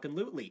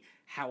 Abso-fucking-lutely.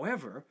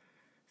 However,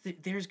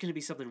 there's going to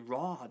be something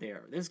raw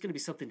there. There's going to be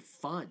something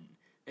fun,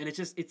 and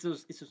it's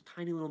those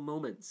tiny little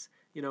moments,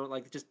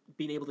 like just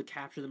being able to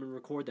capture them and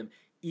record them,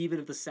 even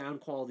if the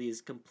sound quality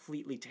is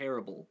completely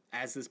terrible,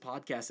 as this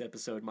podcast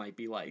episode might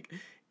be like.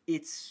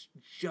 It's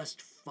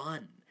just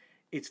fun.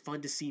 It's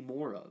fun to see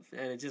more of,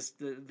 and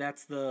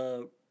that's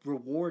the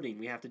rewarding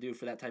we have to do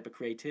for that type of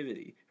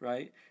creativity,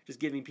 right? Just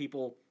giving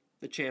people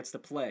the chance to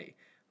play,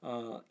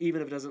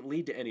 even if it doesn't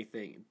lead to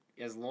anything,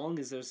 as long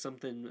as there's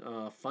something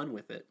fun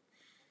with it.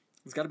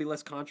 There's got to be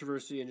less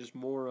controversy and just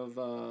more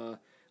of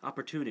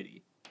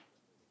opportunity.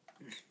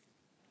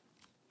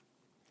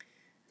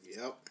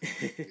 Yep,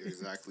 you're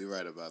exactly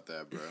right about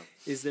that, bro.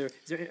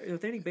 Are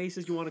there any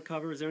bases you want to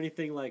cover? Is there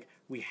anything like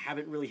we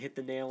haven't really hit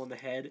the nail on the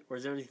head, or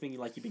is there anything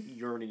like you've been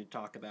yearning to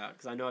talk about?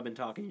 Because I know I've been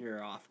talking your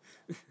ear off.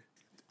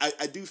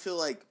 I do feel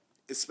like,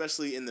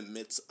 especially in the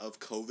midst of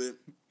COVID,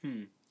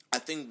 I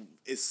think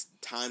it's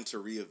time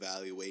to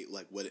reevaluate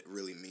like what it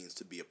really means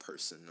to be a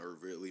person or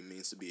really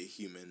means to be a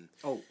human.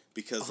 Oh,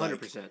 because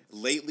 100%. Like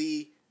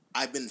lately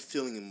I've been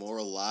feeling more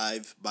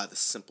alive by the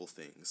simple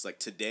things. Like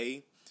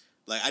today,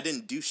 like I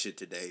didn't do shit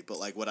today, but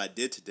like what I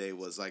did today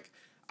was like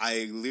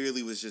I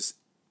literally was just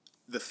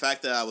the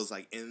fact that I was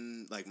like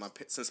in like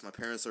since my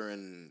parents are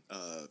in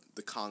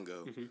the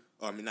Congo,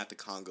 or I mean not the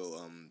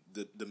Congo,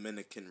 the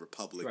Dominican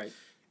Republic. Right.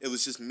 It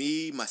was just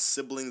me, my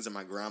siblings, and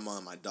my grandma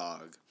and my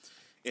dog.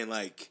 And,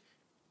 like,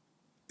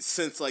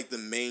 since, like, the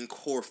main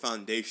core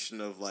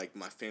foundation of, like,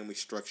 my family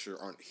structure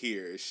aren't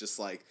here, it's just,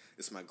 like,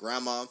 it's my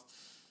grandma,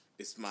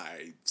 it's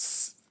my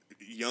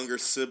younger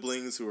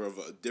siblings who are of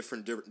a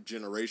different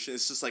generation.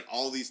 It's just, like,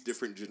 all these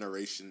different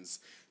generations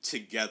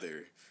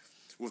together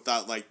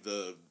without, like,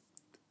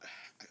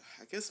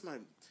 I guess my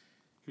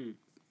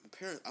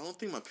parents, I don't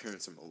think my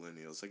parents are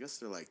millennials. I guess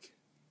they're, like,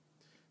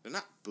 they're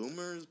not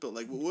boomers, but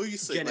like, what do you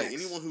say? Gen like X.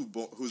 anyone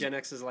who's Gen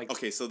X is like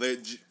okay, so they're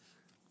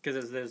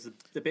because there's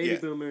the baby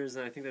boomers,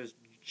 and I think there's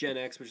Gen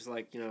X, which is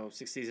like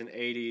 60s and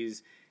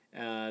 80s.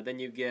 Then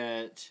you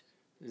get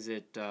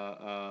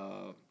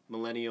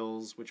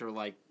millennials, which are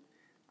like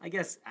I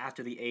guess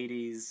after the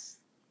 80s,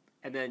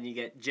 and then you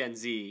get Gen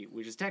Z,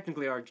 which is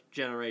technically our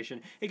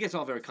generation. It gets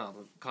all very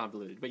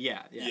convoluted, but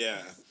yeah.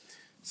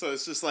 So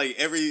it's just like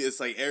it's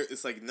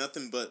like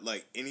nothing but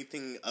like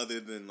anything other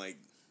than like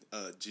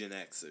Gen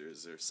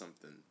Xers or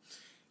something.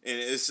 And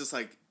it's just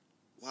like,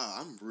 wow,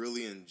 I'm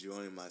really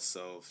enjoying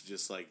myself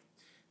just like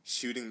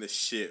shooting the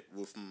shit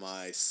with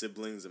my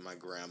siblings and my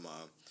grandma.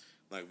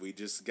 Like we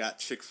just got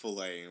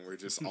Chick-fil-A and we're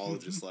just all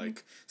just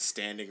like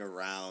standing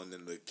around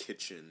in the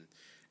kitchen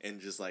and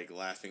just like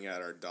laughing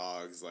at our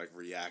dog's like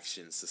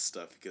reactions to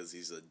stuff because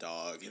he's a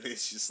dog, and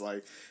it's just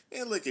like,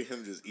 man, look at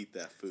him just eat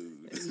that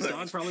food. The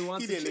dog probably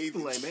wants a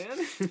Chick-fil-A, man. And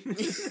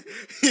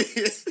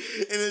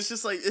it's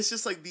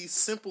just like these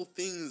simple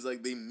things,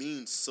 like they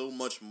mean so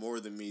much more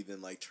to me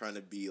than like trying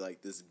to be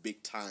like this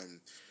big time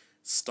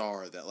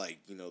star that like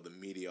the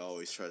media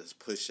always tries to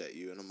push at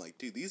you. And I'm like,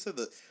 dude, these are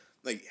the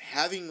like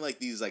having like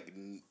these like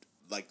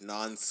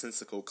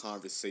nonsensical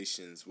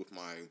conversations with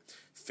my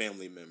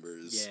family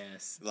members,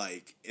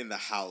 like in the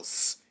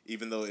house,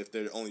 even though if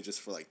they're only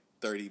just for like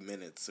 30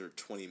 minutes or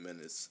 20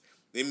 minutes,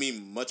 they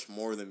mean much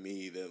more to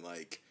me than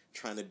like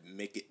trying to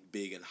make it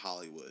big in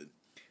Hollywood.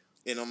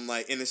 And I'm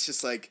like, and it's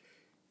just like,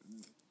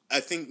 I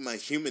think my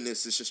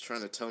humanness is just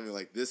trying to tell me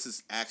like this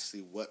is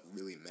actually what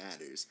really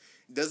matters.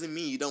 It doesn't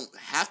mean you don't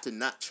have to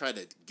not try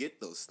to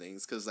get those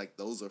things, because like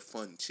those are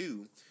fun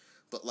too,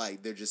 but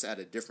like they're just at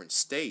a different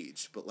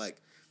stage. But like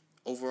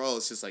overall,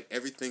 it's just like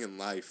everything in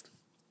life,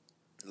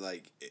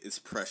 like it's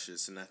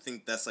precious, and I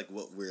think that's like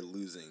what we're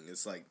losing.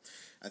 It's like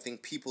I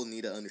think people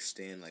need to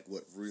understand like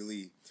what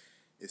really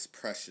is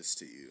precious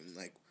to you, and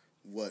like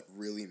what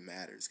really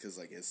matters, because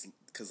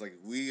like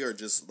we are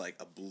just like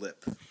a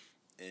blip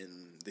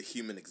in the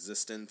human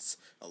existence,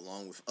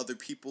 along with other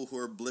people who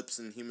are blips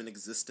in human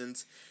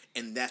existence,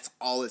 and that's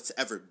all it's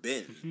ever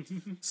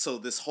been. So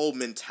this whole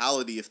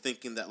mentality of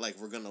thinking that like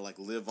we're gonna like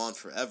live on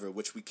forever,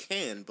 which we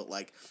can, but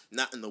like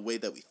not in the way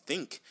that we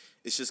think.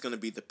 It's just gonna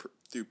be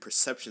through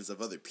perceptions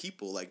of other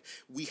people. Like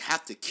we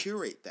have to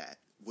curate that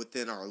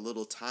within our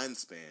little time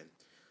span.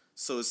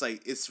 So it's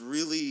like it's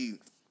really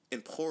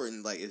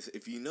important. Like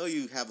if you know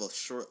you have a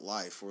short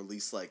life, or at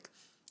least like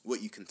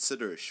what you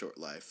consider a short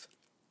life,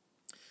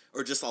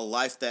 or just a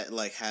life that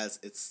like has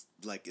its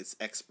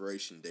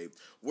expiration date,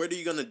 what are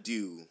you gonna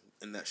do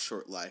in that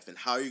short life, and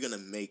how are you gonna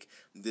make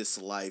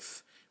this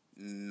life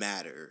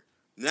matter?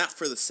 Not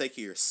for the sake of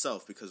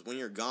yourself, because when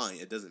you're gone,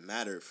 it doesn't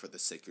matter for the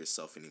sake of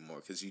yourself anymore,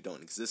 because you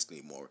don't exist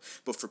anymore.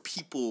 But for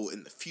people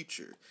in the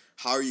future,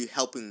 how are you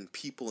helping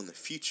people in the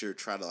future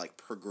try to like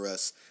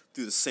progress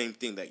through the same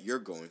thing that you're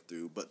going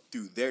through, but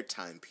through their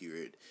time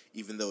period,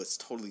 even though it's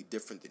totally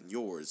different than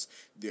yours?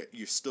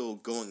 You're still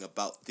going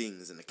about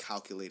things in a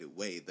calculated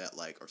way that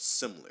like are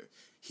similar.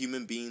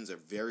 Human beings are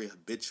very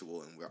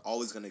habitual, and we're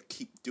always going to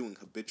keep doing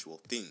habitual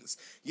things.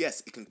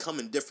 Yes, it can come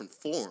in different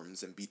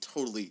forms and be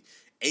totally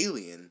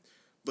alien,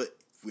 but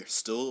we're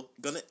still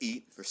gonna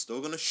eat, we're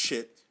still gonna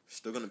shit, we're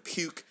still gonna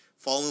puke,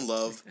 fall in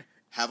love,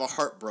 have a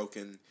heart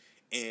broken,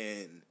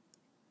 and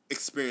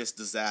experience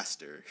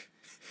disaster,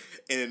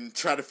 and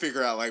try to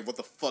figure out like what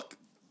the fuck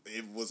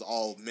it was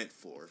all meant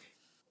for.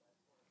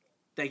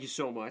 Thank you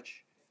so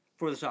much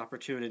for this No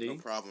opportunity,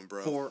 problem,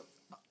 bro. for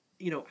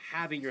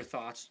having your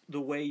thoughts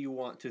the way you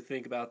want to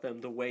think about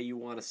them, the way you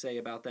want to say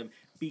about them,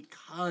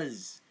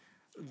 because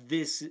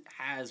this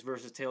has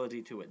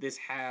versatility to it. This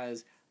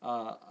has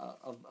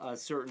a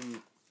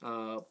certain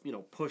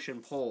push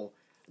and pull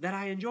that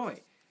I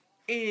enjoy,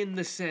 in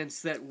the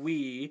sense that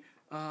we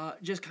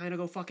just kind of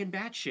go fucking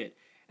batshit.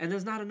 And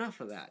there's not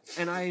enough of that.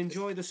 And I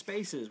enjoy the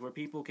spaces where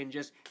people can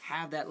just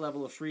have that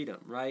level of freedom,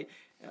 right?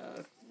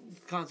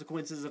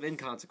 Consequences of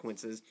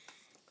inconsequences,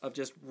 of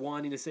just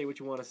wanting to say what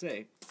you want to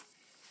say.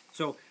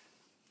 So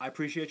I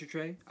appreciate you,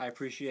 Trey. I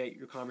appreciate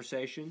your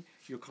conversation,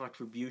 your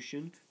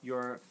contribution,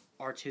 your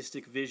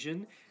artistic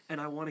vision, and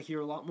I want to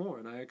hear a lot more.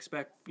 And I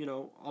expect,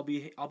 I'll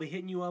be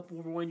hitting you up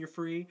over when you're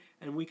free,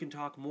 and we can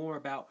talk more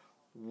about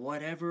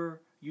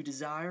whatever you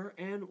desire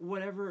and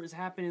whatever is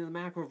happening in the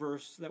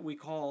macroverse that we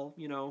call,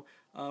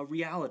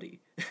 reality.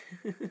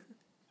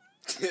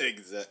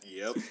 Exactly.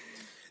 Yep.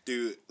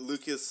 Dude,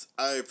 Lucas,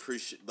 I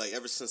appreciate, like,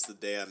 ever since the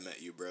day I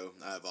met you, bro,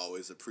 I've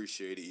always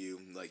appreciated you.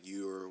 Like,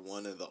 you are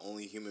one of the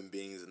only human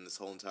beings in this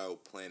whole entire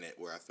planet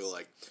where I feel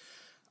like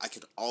I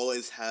could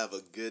always have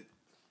a good,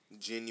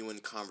 genuine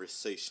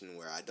conversation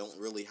where I don't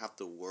really have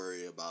to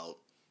worry about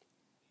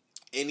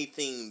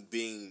anything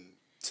being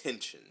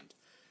tensioned.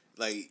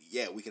 Like,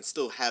 yeah, we can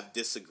still have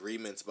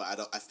disagreements, but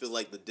I feel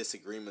like the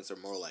disagreements are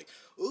more like,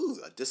 ooh,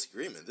 a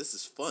disagreement, this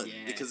is fun. Yes.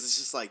 Because it's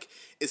just like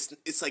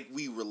it's like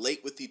we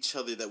relate with each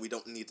other that we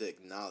don't need to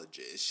acknowledge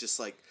it. It's just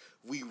like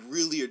we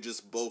really are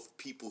just both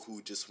people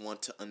who just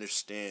want to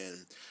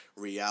understand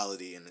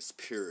reality in its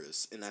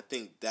purest. And I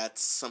think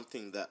that's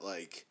something that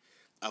like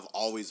I've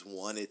always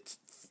wanted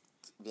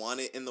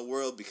in the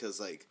world,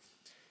 because like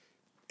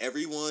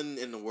everyone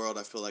in the world,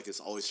 I feel like, is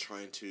always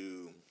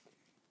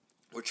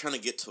we're trying to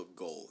get to a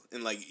goal.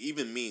 And like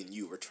even me and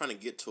you, we're trying to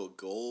get to a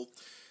goal,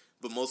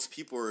 but most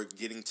people are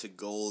getting to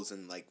goals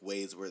in like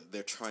ways where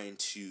they're trying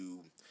to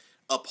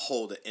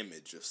uphold an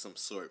image of some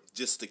sort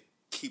just to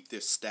keep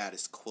their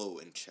status quo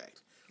in check.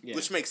 Yeah.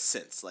 Which makes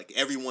sense. Like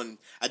everyone,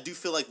 I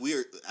feel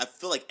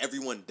like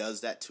everyone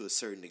does that to a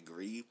certain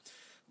degree,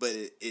 but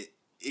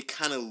it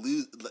kind of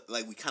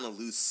we kind of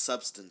lose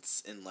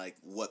substance in like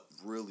what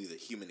really the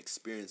human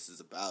experience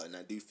is about. And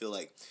I do feel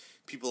like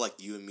people like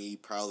you and me,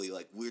 probably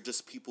like we're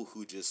just people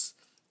who just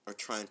are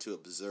trying to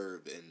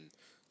observe and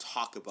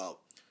talk about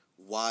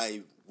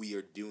why we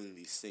are doing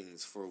these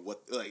things, for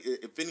what, like,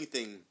 if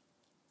anything,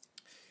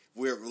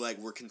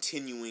 we're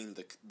continuing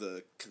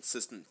the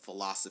consistent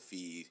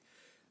philosophy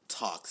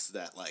talks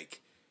that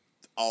like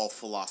all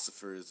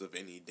philosophers of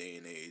any day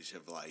and age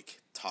have like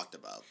talked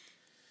about.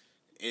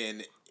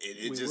 And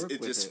it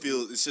just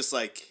feels, it's just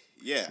like,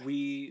 yeah,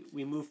 we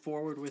move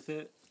forward with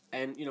it,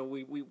 and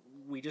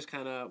we just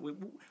kind of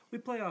we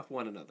play off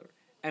one another,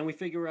 and we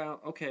figure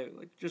out, okay,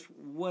 like, just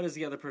what is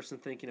the other person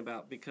thinking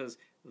about, because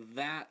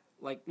that,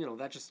 like,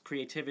 that just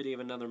creativity of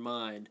another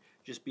mind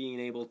just being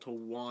able to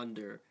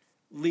wander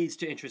leads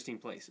to interesting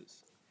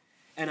places.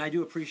 And I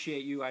do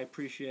appreciate you. I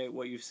appreciate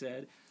what you've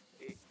said.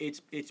 It's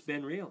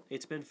been real.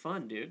 It's been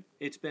fun, dude.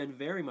 It's been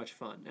very much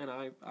fun, and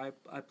I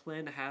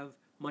plan to have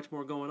much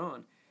more going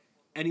on.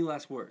 Any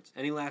last words?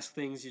 Any last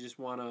things you just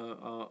want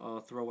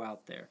to throw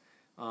out there?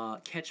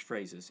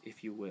 Catchphrases,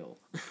 if you will.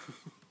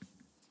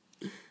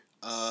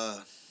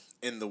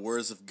 In the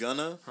words of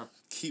Gunna,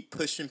 keep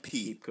pushing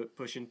P. Keep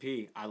pushing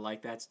P. I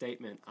like that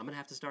statement. I'm going to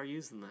have to start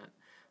using that.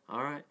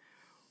 All right.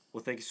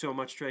 Well, thank you so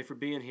much, Trey, for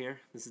being here.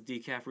 This is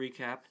Decaf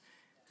Recap,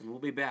 and we'll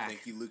be back.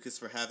 Thank you, Lucas,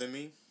 for having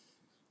me.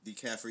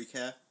 Decaf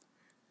Recap.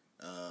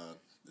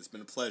 It's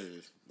been a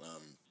pleasure.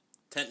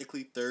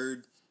 Technically,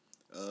 third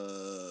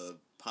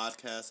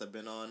podcast I've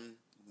been on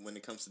when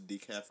it comes to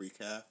Decaf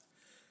Recap.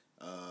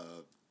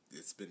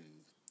 It's been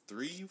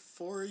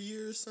 3-4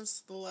 years since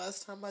the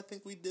last time I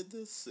think we did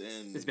this,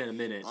 and It's been a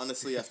minute.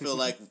 honestly, I feel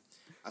like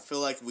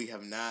we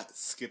have not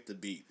skipped a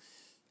beat.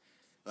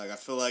 Like, I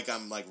feel like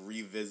I'm like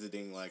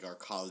revisiting like our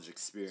college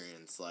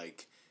experience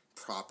like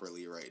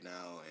properly right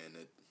now, and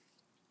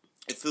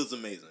it feels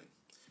amazing.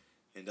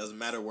 And it doesn't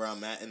matter where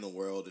I'm at in the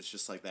world. It's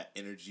just like that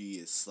energy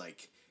is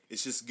like,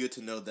 it's just good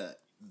to know that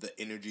the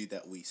energy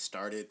that we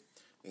started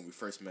when we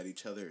first met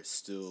each other is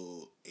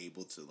still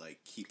able to like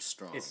keep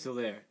strong. It's still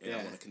there. And Yeah.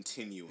 I want to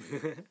continue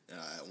it.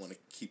 I want to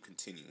keep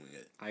continuing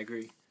it. I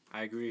agree.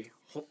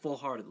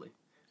 Full-heartedly.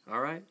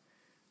 All right.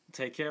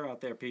 Take care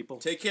out there, people.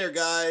 Take care,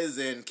 guys,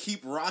 and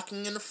keep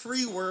rocking in the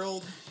free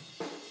world.